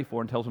not ready for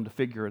and tells them to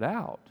figure it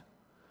out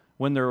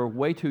when they're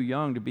way too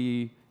young to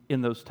be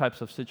in those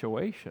types of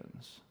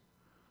situations.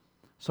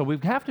 So we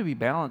have to be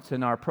balanced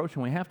in our approach,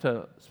 and we have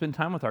to spend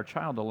time with our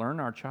child to learn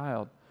our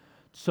child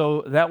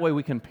so that way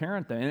we can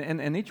parent them.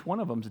 And each one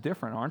of them is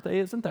different, aren't they?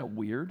 Isn't that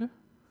weird?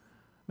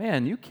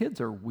 Man, you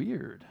kids are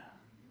weird.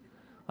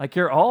 Like,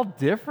 you're all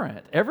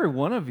different. Every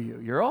one of you,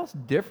 you're all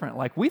different.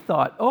 Like, we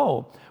thought,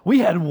 we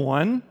had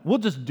one. We'll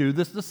just do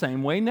this the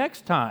same way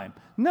next time.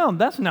 No,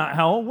 that's not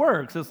how it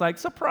works. It's like,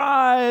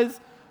 surprise,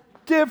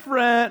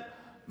 different.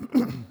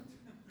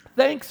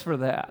 Thanks for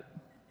that.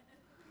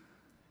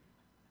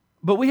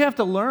 But we have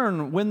to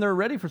learn when they're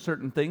ready for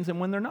certain things and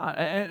when they're not.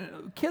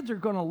 And kids are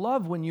going to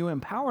love when you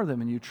empower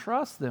them and you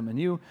trust them and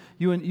you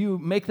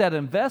make that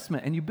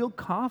investment and you build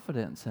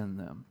confidence in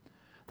them.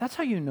 That's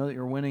how you know that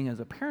you're winning as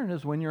a parent,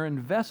 is when you're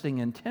investing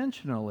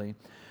intentionally,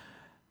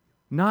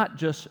 not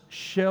just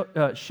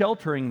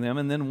sheltering them,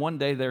 and then one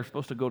day they're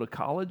supposed to go to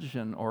college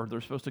or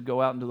they're supposed to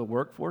go out into the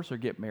workforce or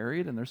get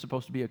married and they're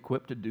supposed to be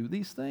equipped to do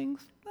these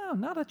things. No,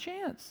 not a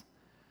chance.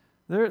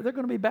 They're going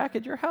to be back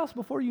at your house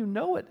before you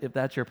know it, if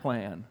that's your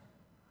plan.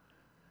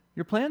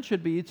 Your plan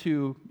should be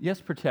to,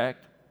 yes,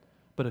 protect,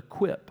 but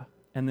equip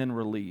and then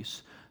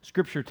release.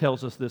 Scripture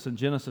tells us this in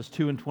Genesis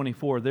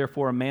 2:24.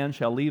 Therefore, a man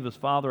shall leave his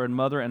father and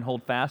mother and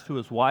hold fast to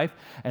his wife,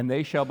 and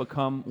they shall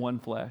become one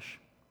flesh.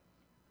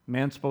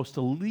 Man's supposed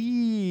to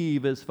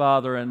leave his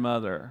father and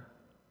mother.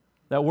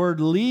 That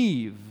word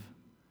leave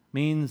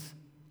means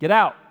get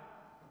out.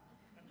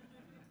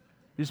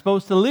 You're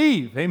supposed to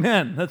leave.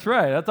 Amen. That's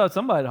right. I thought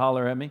somebody'd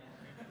holler at me.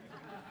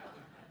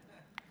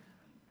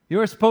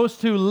 You're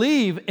supposed to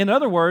leave. In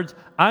other words,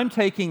 I'm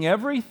taking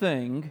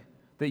everything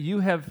that you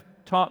have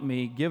taught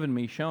me, given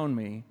me, shown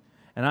me,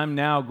 and I'm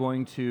now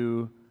going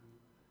to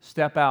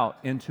step out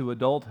into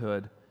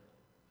adulthood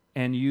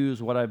and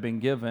use what I've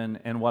been given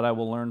and what I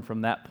will learn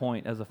from that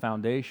point as a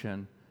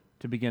foundation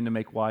to begin to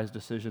make wise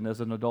decisions as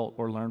an adult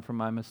or learn from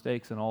my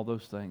mistakes and all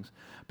those things.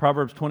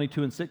 Proverbs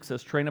 22:6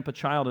 says, train up a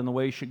child in the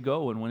way he should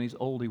go, and when he's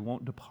old, he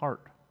won't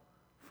depart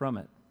from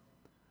it.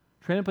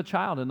 Train up a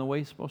child in the way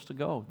he's supposed to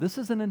go. This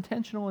is an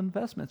intentional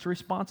investment. It's a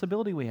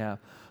responsibility we have.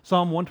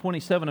 Psalm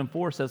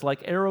 127:4 says, like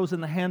arrows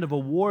in the hand of a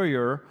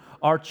warrior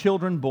are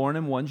children born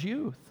in one's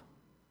youth.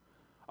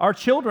 Our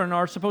children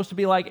are supposed to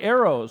be like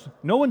arrows.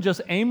 No one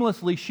just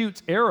aimlessly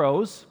shoots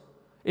arrows.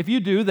 If you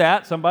do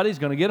that, somebody's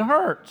going to get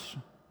hurt.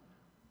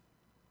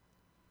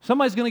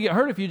 Somebody's going to get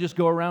hurt if you just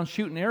go around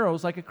shooting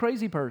arrows like a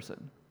crazy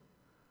person.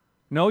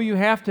 No, you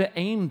have to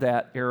aim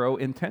that arrow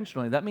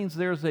intentionally. That means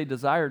there's a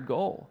desired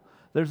goal.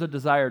 There's a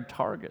desired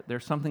target.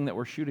 There's something that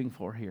we're shooting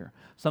for here,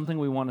 something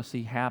we want to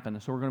see happen.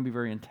 So we're going to be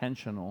very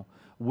intentional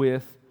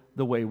with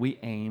the way we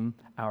aim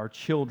our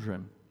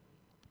children.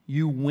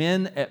 You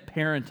win at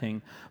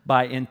parenting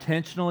by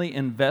intentionally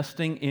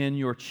investing in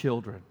your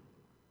children.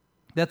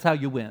 That's how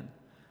you win.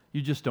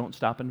 You just don't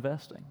stop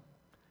investing.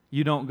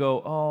 You don't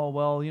go, oh,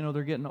 well,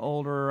 they're getting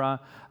older.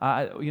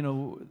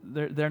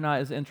 They're not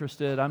as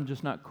interested. I'm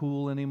just not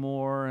cool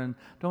anymore. And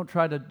don't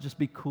try to just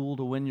be cool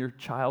to win your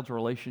child's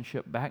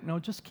relationship back. No,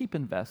 just keep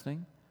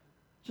investing.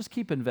 Just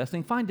keep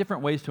investing. Find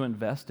different ways to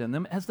invest in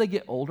them. As they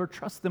get older,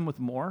 trust them with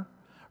more.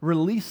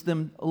 Release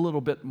them a little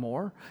bit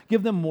more.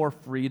 Give them more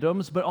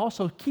freedoms, but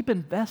also keep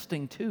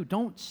investing too.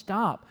 Don't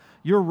stop.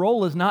 Your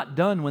role is not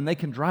done when they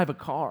can drive a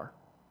car.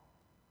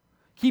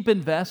 Keep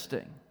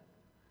investing.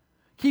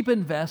 Keep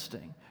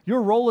investing.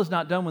 Your role is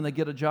not done when they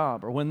get a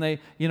job or when they,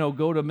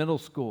 go to middle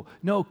school.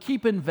 No,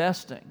 keep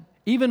investing.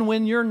 Even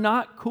when you're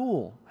not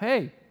cool.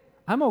 Hey,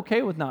 I'm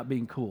okay with not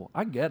being cool.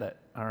 I get it,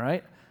 all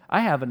right?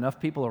 I have enough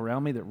people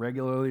around me that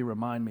regularly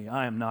remind me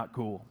I am not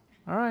cool,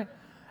 all right?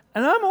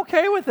 And I'm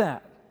okay with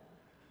that.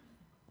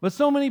 But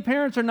so many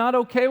parents are not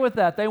okay with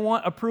that. They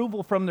want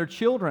approval from their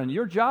children.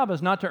 Your job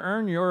is not to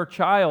earn your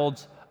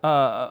child's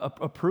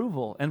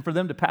approval and for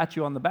them to pat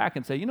you on the back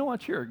and say, you know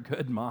what, you're a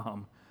good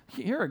mom.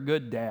 You're a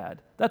good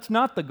dad. That's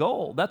not the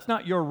goal. That's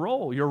not your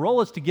role. Your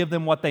role is to give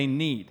them what they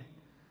need.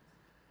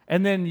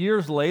 And then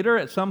years later,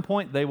 at some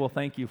point, they will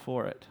thank you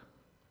for it.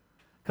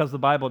 Because the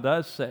Bible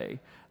does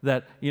say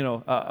that,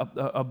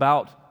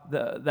 about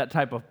that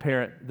type of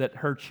parent, that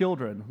her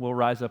children will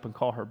rise up and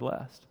call her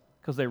blessed.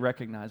 Because they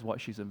recognize what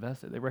she's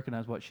invested. They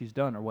recognize what she's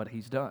done or what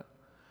he's done.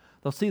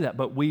 They'll see that.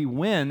 But we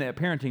win at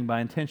parenting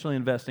by intentionally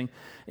investing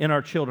in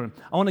our children.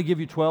 I want to give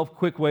you 12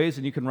 quick ways,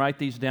 and you can write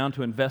these down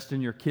to invest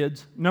in your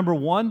kids. Number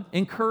one,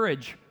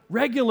 encourage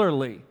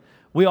regularly.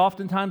 We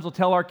oftentimes will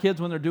tell our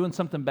kids when they're doing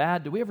something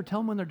bad. Do we ever tell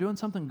them when they're doing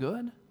something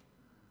good?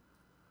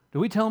 Do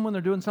we tell them when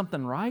they're doing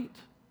something right?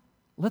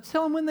 Let's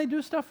tell them when they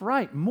do stuff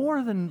right,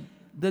 more than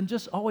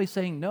just always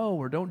saying no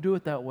or don't do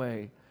it that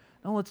way.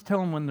 No, let's tell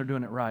them when they're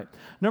doing it right.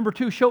 Number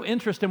two, show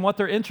interest in what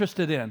they're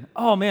interested in.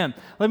 Oh, man,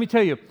 let me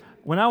tell you.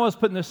 When I was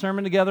putting this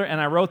sermon together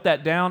and I wrote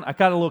that down, I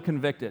got a little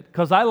convicted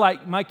because I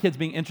like my kids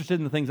being interested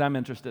in the things I'm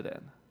interested in.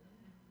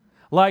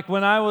 Like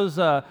when I was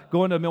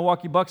going to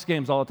Milwaukee Bucks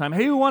games all the time,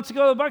 hey, who wants to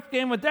go to the Bucks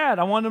game with Dad?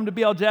 I wanted them to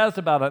be all jazzed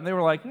about it. And they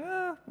were like,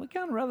 we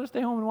kind of rather stay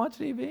home and watch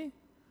TV.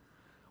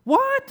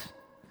 What?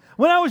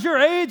 When I was your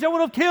age, I would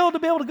have killed to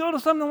be able to go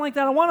to something like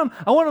that. I want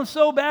them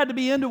so bad to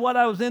be into what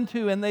I was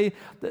into. And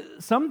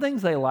some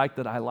things they like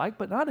that I like,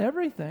 but not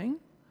everything.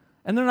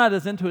 And they're not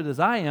as into it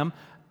as I am.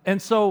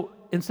 And so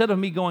instead of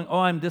me going,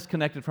 I'm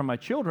disconnected from my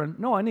children,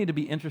 no, I need to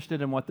be interested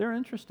in what they're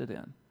interested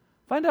in.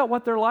 Find out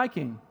what they're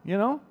liking,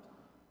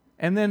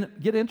 and then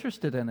get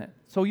interested in it.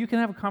 So you can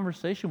have a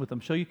conversation with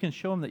them, so you can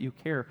show them that you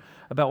care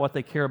about what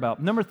they care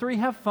about. Number three,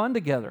 have fun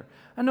together.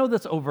 I know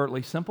that's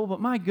overtly simple,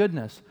 but my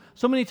goodness,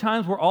 so many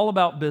times we're all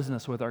about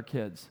business with our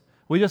kids.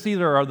 We just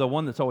either are the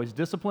one that's always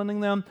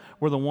disciplining them,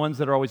 we're the ones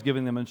that are always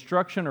giving them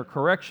instruction or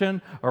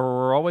correction, or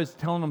we're always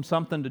telling them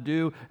something to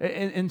do,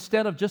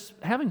 instead of just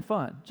having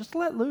fun. Just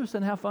let loose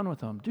and have fun with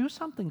them. Do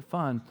something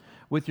fun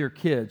with your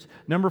kids.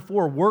 Number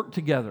four, work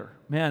together.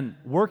 Man,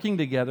 working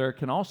together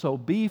can also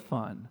be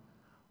fun.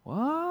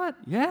 What?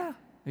 Yeah,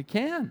 it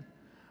can.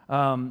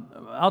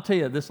 I'll tell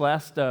you, this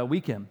last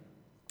weekend,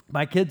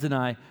 my kids and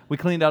I, we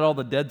cleaned out all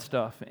the dead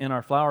stuff in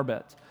our flower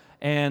beds.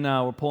 And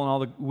we're pulling all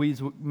the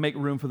weeds, make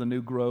room for the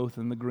new growth,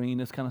 and the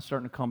green is kind of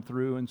starting to come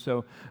through. And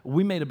so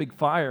we made a big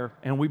fire,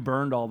 and we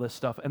burned all this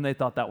stuff, and they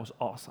thought that was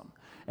awesome.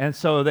 And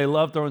so they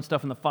loved throwing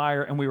stuff in the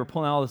fire, and we were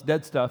pulling all this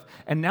dead stuff.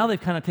 And now they've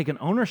kind of taken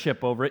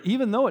ownership over it,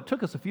 even though it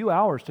took us a few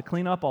hours to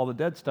clean up all the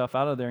dead stuff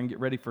out of there and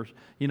get ready for,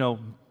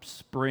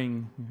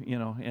 spring,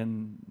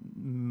 in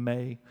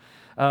May.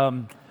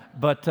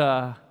 But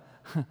now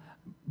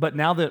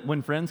that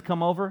when friends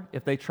come over,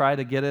 if they try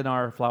to get in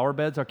our flower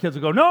beds, our kids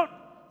will go, no!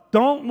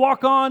 Don't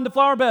walk on the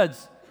flower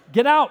beds.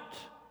 Get out.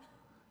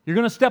 You're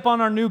going to step on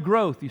our new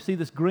growth. You see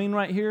this green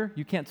right here?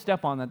 You can't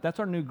step on that. That's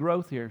our new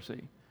growth here, see?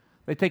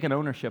 They've taken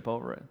ownership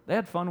over it. They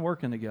had fun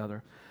working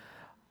together.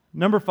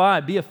 Number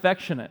five, be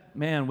affectionate.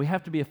 Man, we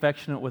have to be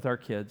affectionate with our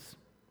kids.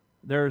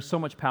 There's so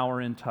much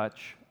power in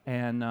touch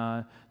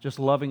and just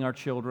loving our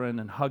children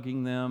and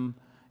hugging them,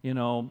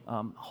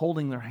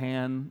 holding their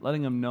hand,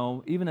 letting them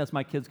know. Even as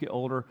my kids get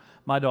older,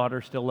 my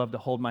daughters still love to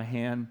hold my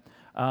hand.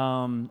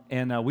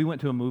 And we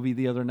went to a movie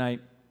the other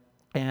night.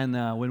 And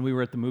when we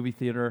were at the movie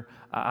theater,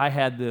 I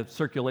had the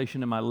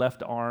circulation in my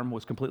left arm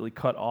was completely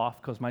cut off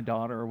because my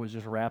daughter was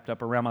just wrapped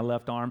up around my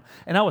left arm.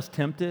 And I was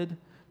tempted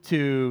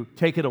to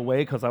take it away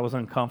because I was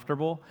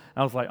uncomfortable.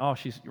 And I was like, oh,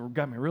 she's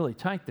got me really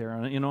tight there.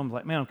 And, I'm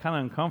like, man, I'm kind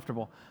of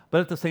uncomfortable.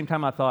 But at the same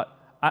time, I thought,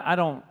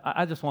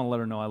 I just want to let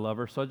her know I love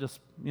her. So I just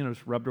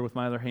rubbed her with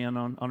my other hand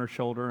on her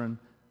shoulder and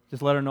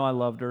just let her know I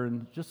loved her.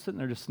 And just sitting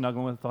there just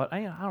snuggling with her, thought,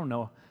 I don't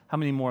know how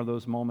many more of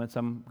those moments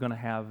I'm going to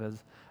have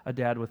as a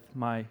dad with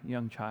my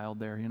young child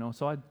there,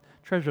 So I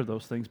treasure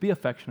those things. Be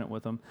affectionate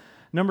with them.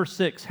 Number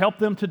 6, help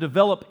them to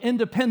develop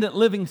independent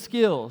living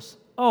skills.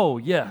 Oh,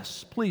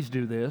 yes, please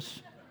do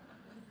this.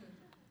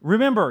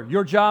 Remember,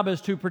 your job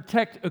is to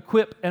protect,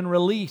 equip, and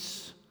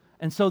release.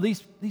 And so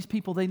these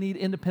people, they need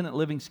independent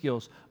living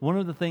skills. One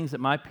of the things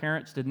that my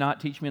parents did not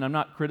teach me, and I'm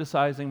not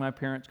criticizing my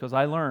parents because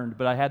I learned,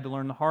 but I had to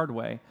learn the hard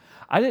way.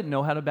 I didn't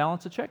know how to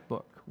balance a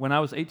checkbook. When I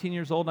was 18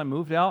 years old and I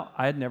moved out,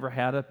 I had never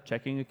had a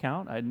checking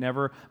account. I had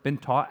never been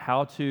taught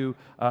how to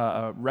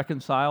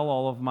reconcile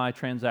all of my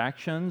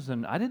transactions,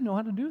 and I didn't know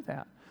how to do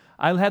that.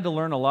 I had to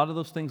learn a lot of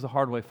those things the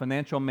hard way.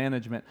 Financial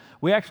management.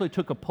 We actually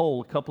took a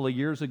poll a couple of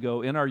years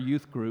ago in our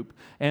youth group,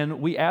 and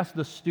we asked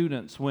the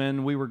students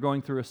when we were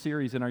going through a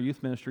series in our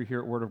youth ministry here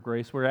at Word of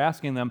Grace, we were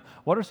asking them,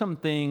 what are some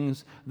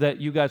things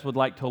that you guys would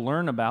like to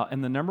learn about?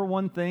 And the number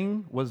one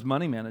thing was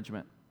money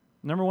management.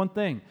 Number one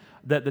thing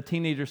that the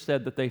teenagers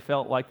said that they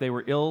felt like they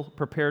were ill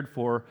prepared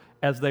for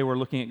as they were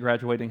looking at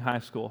graduating high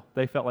school.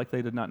 They felt like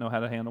they did not know how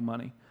to handle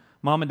money.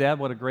 Mom and Dad,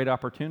 what a great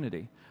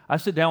opportunity. I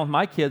sit down with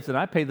my kids and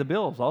I pay the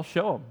bills. I'll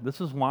show them. This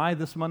is why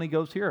this money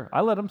goes here. I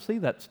let them see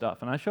that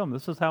stuff, and I show them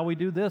this is how we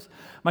do this.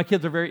 My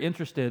kids are very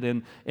interested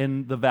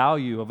in the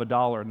value of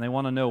 $1, and they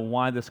want to know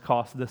why this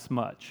costs this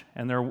much.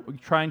 And they're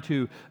trying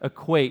to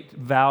equate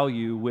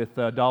value with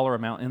a dollar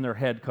amount in their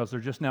head because they're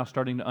just now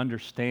starting to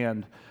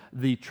understand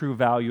the true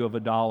value of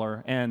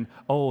 $1. And,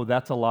 oh,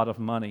 that's a lot of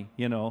money,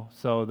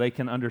 So they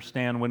can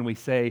understand when we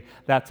say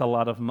that's a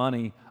lot of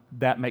money,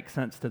 that makes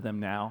sense to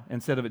them now,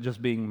 instead of it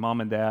just being mom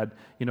and dad,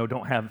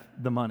 don't have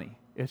the money.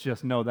 It's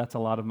just, no, that's a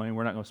lot of money.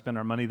 We're not going to spend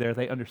our money there.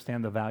 They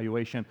understand the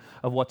valuation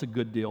of what's a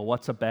good deal,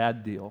 what's a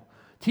bad deal.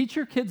 Teach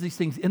your kids these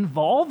things.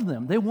 Involve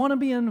them. They want to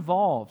be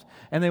involved,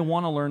 and they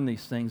want to learn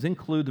these things.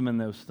 Include them in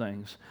those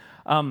things.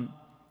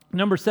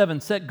 Number 7,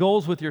 set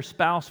goals with your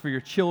spouse for your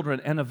children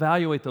and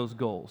evaluate those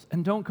goals.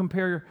 And don't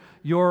compare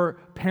your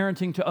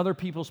parenting to other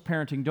people's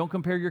parenting. Don't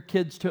compare your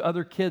kids to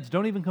other kids.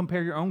 Don't even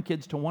compare your own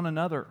kids to one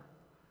another.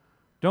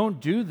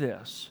 Don't do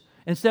this.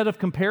 Instead of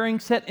comparing,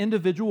 set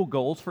individual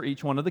goals for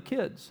each one of the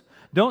kids.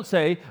 Don't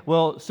say,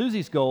 well,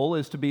 Susie's goal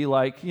is to be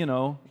like,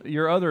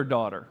 your other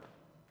daughter.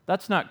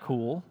 That's not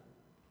cool.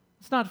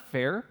 It's not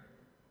fair.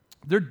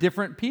 They're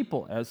different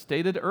people, as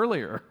stated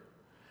earlier.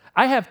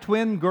 I have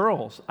twin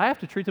girls. I have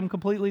to treat them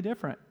completely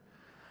different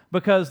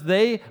because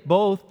they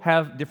both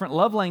have different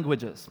love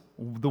languages.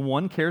 The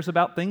one cares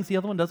about things the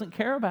other one doesn't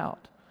care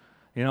about.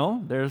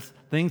 There's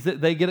things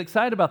that they get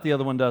excited about the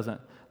other one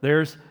doesn't.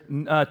 There's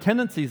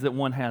tendencies that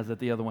one has that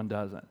the other one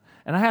doesn't.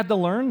 And I had to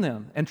learn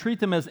them and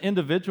treat them as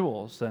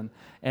individuals and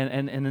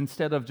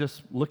instead of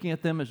just looking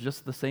at them as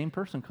just the same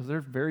person, because they're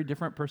very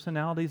different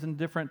personalities and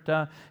different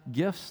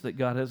gifts that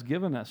God has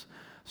given us.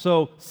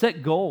 So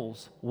set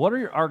goals. What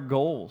are our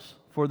goals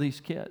for these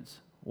kids?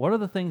 What are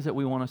the things that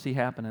we want to see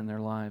happen in their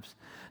lives?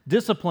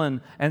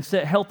 Discipline and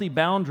set healthy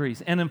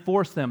boundaries and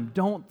enforce them.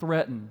 Don't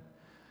threaten.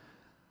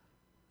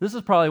 This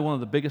is probably one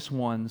of the biggest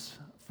ones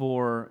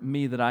for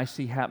me that I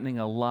see happening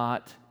a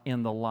lot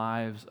in the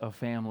lives of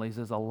families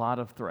is a lot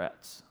of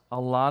threats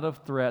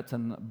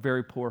and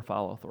very poor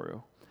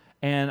follow-through.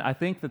 And I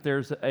think that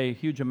there's a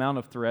huge amount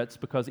of threats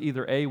because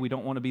either A, we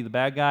don't want to be the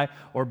bad guy,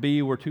 or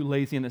B, we're too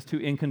lazy and it's too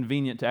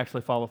inconvenient to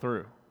actually follow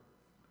through.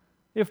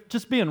 If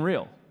just being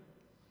real.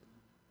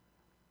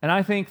 And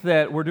I think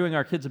that we're doing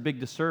our kids a big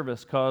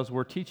disservice because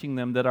we're teaching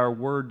them that our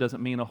word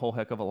doesn't mean a whole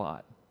heck of a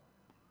lot.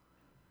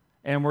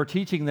 And we're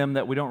teaching them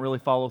that we don't really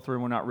follow through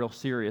and we're not real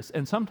serious.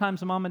 And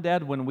sometimes, Mom and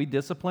Dad, when we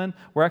discipline,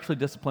 we're actually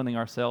disciplining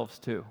ourselves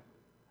too.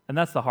 And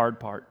that's the hard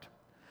part.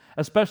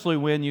 Especially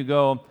when you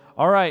go,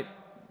 all right,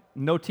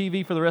 no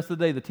TV for the rest of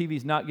the day. The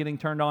TV's not getting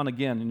turned on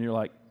again. And you're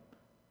like,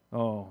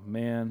 oh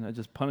man, I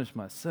just punished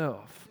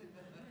myself.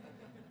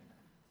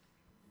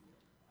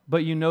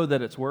 But you know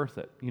that it's worth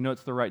it. You know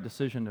it's the right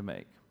decision to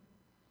make.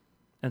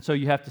 And so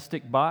you have to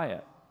stick by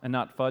it and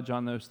not fudge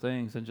on those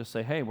things and just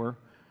say, hey,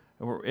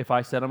 if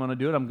I said I'm going to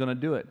do it, I'm going to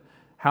do it.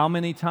 How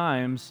many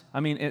times,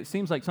 it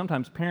seems like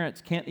sometimes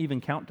parents can't even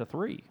count to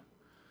 3.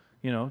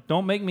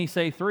 Don't make me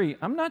say 3.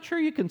 I'm not sure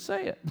you can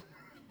say it.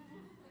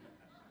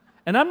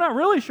 And I'm not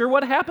really sure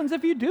what happens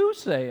if you do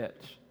say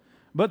it.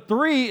 But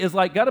 3 is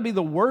got to be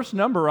the worst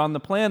number on the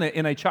planet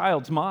in a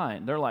child's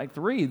mind. They're like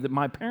 3, that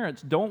my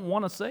parents don't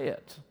want to say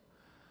it.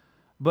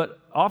 But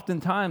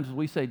oftentimes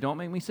we say, don't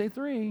make me say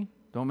 3.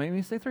 Don't make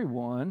me say 3.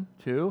 1,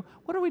 2.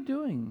 What are we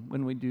doing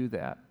when we do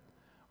that?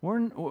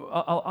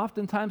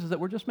 Oftentimes is that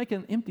we're just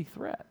making empty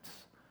threats.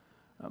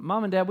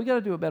 Mom and Dad, we got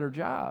to do a better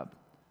job.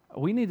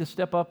 We need to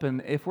step up,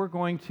 and if we're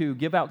going to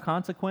give out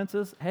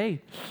consequences,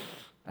 hey,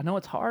 I know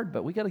it's hard,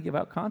 but we got to give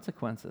out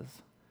consequences.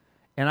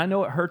 And I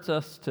know it hurts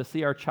us to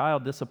see our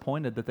child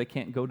disappointed that they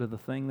can't go to the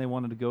thing they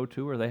wanted to go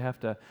to, or they have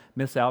to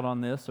miss out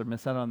on this or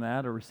miss out on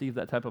that or receive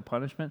that type of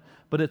punishment,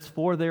 but it's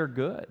for their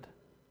good.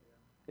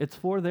 It's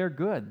for their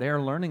good. They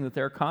are learning that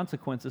there are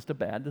consequences to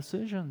bad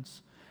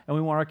decisions. And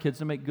we want our kids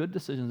to make good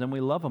decisions, and we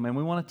love them, and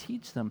we want to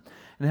teach them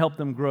and help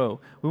them grow.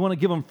 We want to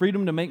give them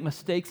freedom to make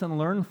mistakes and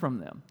learn from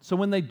them. So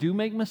when they do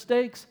make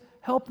mistakes,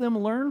 help them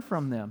learn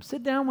from them.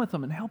 Sit down with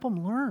them and help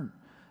them learn.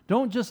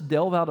 Don't just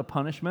delve out a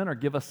punishment or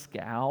give a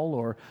scowl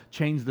or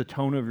change the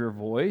tone of your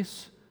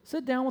voice.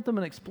 Sit down with them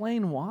and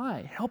explain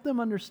why. Help them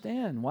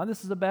understand why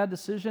this is a bad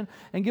decision,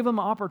 and give them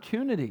an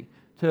opportunity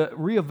to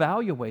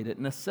reevaluate it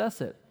and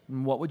assess it.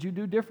 And what would you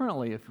do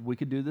differently if we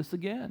could do this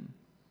again?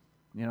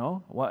 You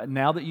know,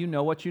 now that you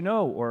know what you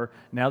know, or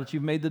now that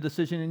you've made the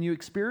decision and you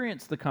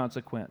experience the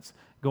consequence,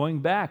 going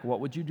back, what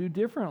would you do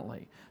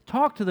differently?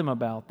 Talk to them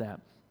about that.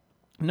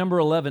 Number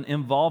 11,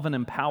 involve and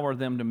empower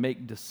them to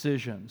make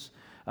decisions.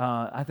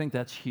 I think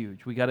that's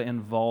huge. We got to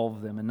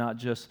involve them and not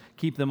just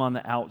keep them on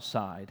the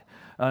outside.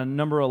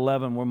 Number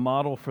 11, we'll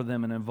model for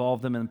them and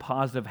involve them in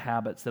positive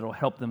habits that will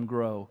help them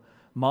grow.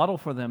 Model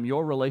for them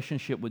your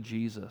relationship with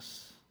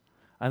Jesus.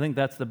 I think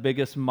that's the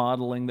biggest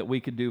modeling that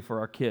we could do for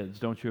our kids.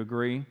 Don't you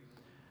agree?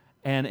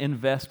 And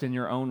invest in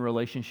your own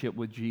relationship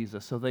with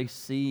Jesus so they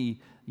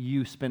see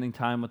you spending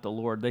time with the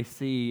Lord. They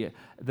see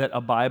that a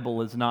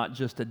Bible is not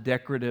just a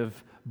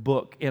decorative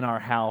book in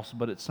our house,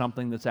 but it's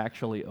something that's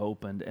actually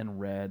opened and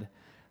read.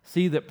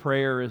 See that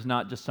prayer is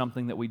not just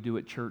something that we do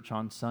at church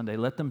on Sunday.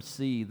 Let them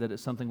see that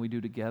it's something we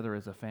do together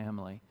as a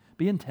family.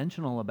 Be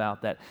intentional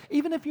about that.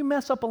 Even if you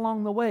mess up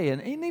along the way,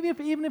 and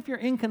even if you're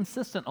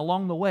inconsistent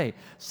along the way,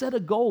 set a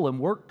goal and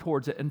work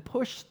towards it and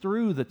push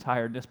through the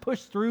tiredness,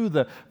 push through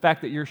the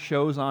fact that your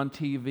show's on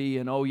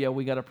TV and, oh yeah,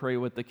 we got to pray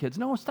with the kids.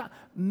 No, stop.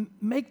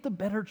 Make the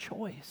better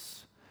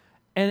choice.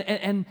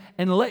 And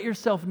let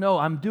yourself know,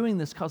 I'm doing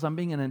this because I'm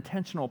being an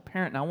intentional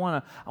parent, and I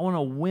want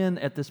to win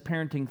at this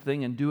parenting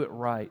thing and do it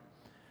right.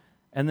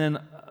 And then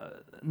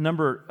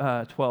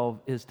number 12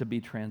 is to be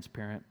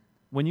transparent.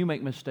 When you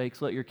make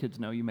mistakes, let your kids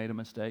know you made a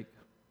mistake.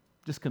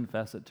 Just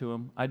confess it to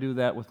them. I do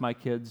that with my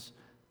kids.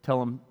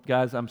 Tell them,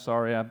 guys, I'm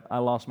sorry. I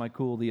lost my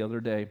cool the other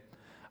day.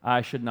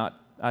 I should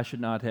not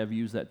have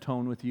used that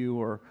tone with you,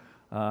 or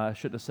I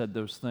shouldn't have said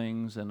those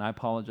things, and I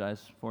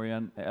apologize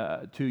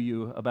to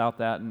you about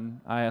that, and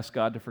I ask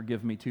God to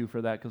forgive me too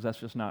for that, because that's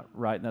just not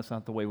right, and that's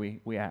not the way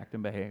we act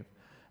and behave.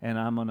 And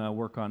I'm going to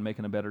work on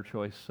making a better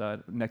choice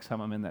next time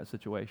I'm in that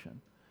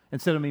situation,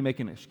 instead of me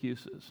making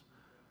excuses.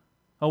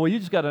 Oh, well, you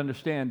just got to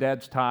understand,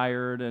 Dad's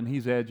tired and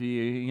he's edgy,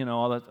 you know,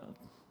 all that.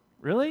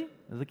 Really?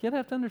 Does the kid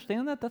have to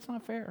understand that? That's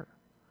not fair.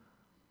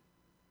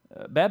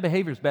 Bad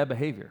behavior is bad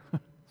behavior.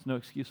 There's no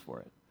excuse for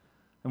it.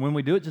 And when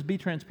we do it, just be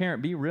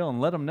transparent, be real, and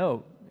let them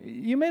know,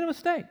 you made a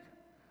mistake.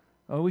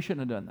 Oh, we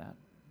shouldn't have done that.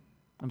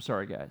 I'm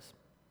sorry, guys.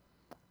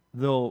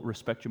 They'll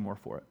respect you more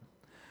for it.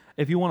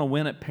 If you want to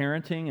win at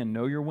parenting and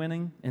know you're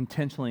winning,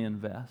 intentionally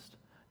invest.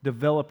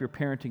 Develop your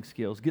parenting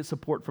skills. Get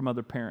support from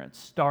other parents.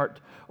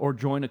 Start or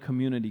join a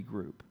community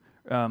group.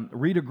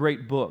 Read a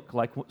great book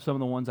like some of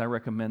the ones I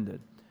recommended.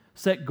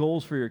 Set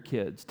goals for your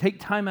kids. Take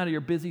time out of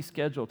your busy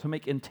schedule to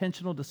make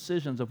intentional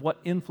decisions of what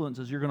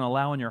influences you're going to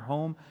allow in your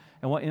home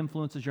and what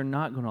influences you're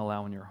not going to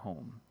allow in your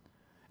home.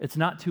 It's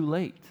not too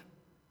late.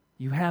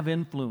 You have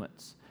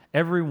influence.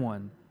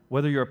 Everyone,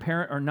 whether you're a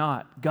parent or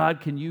not, God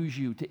can use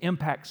you to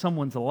impact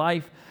someone's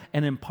life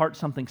and impart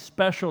something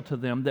special to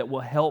them that will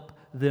help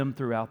them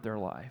throughout their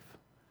life.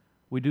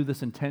 We do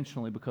this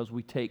intentionally because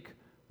we take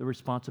the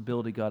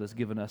responsibility God has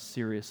given us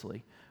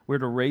seriously. We're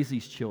to raise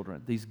these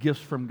children, these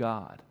gifts from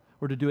God.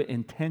 We're to do it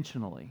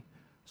intentionally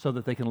so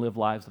that they can live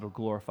lives that will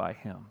glorify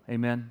Him.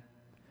 Amen?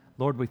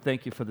 Lord, we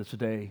thank you for this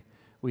day.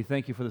 We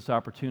thank you for this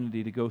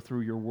opportunity to go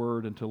through your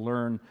word and to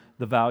learn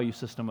the value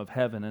system of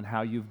heaven and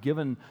how you've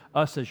given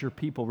us as your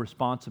people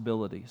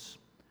responsibilities.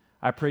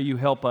 I pray you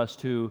help us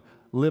to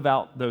live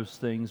out those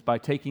things by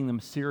taking them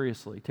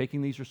seriously,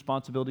 taking these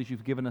responsibilities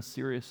you've given us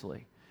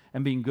seriously,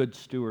 and being good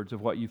stewards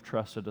of what you've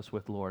trusted us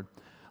with, Lord.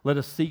 Let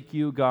us seek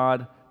you,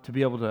 God, to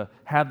be able to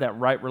have that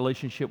right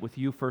relationship with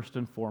you first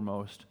and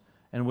foremost,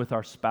 and with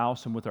our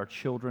spouse and with our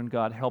children.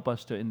 God, help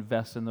us to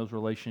invest in those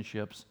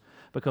relationships,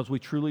 because we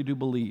truly do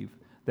believe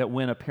that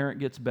when a parent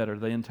gets better,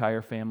 the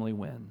entire family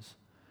wins.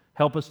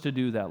 Help us to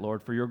do that,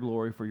 Lord, for your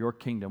glory, for your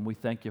kingdom. We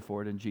thank you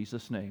for it in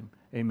Jesus' name.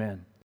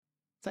 Amen.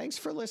 Thanks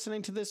for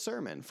listening to this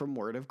sermon from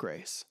Word of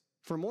Grace.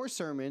 For more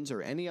sermons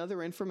or any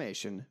other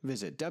information,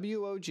 visit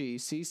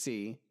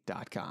WOGCC.com.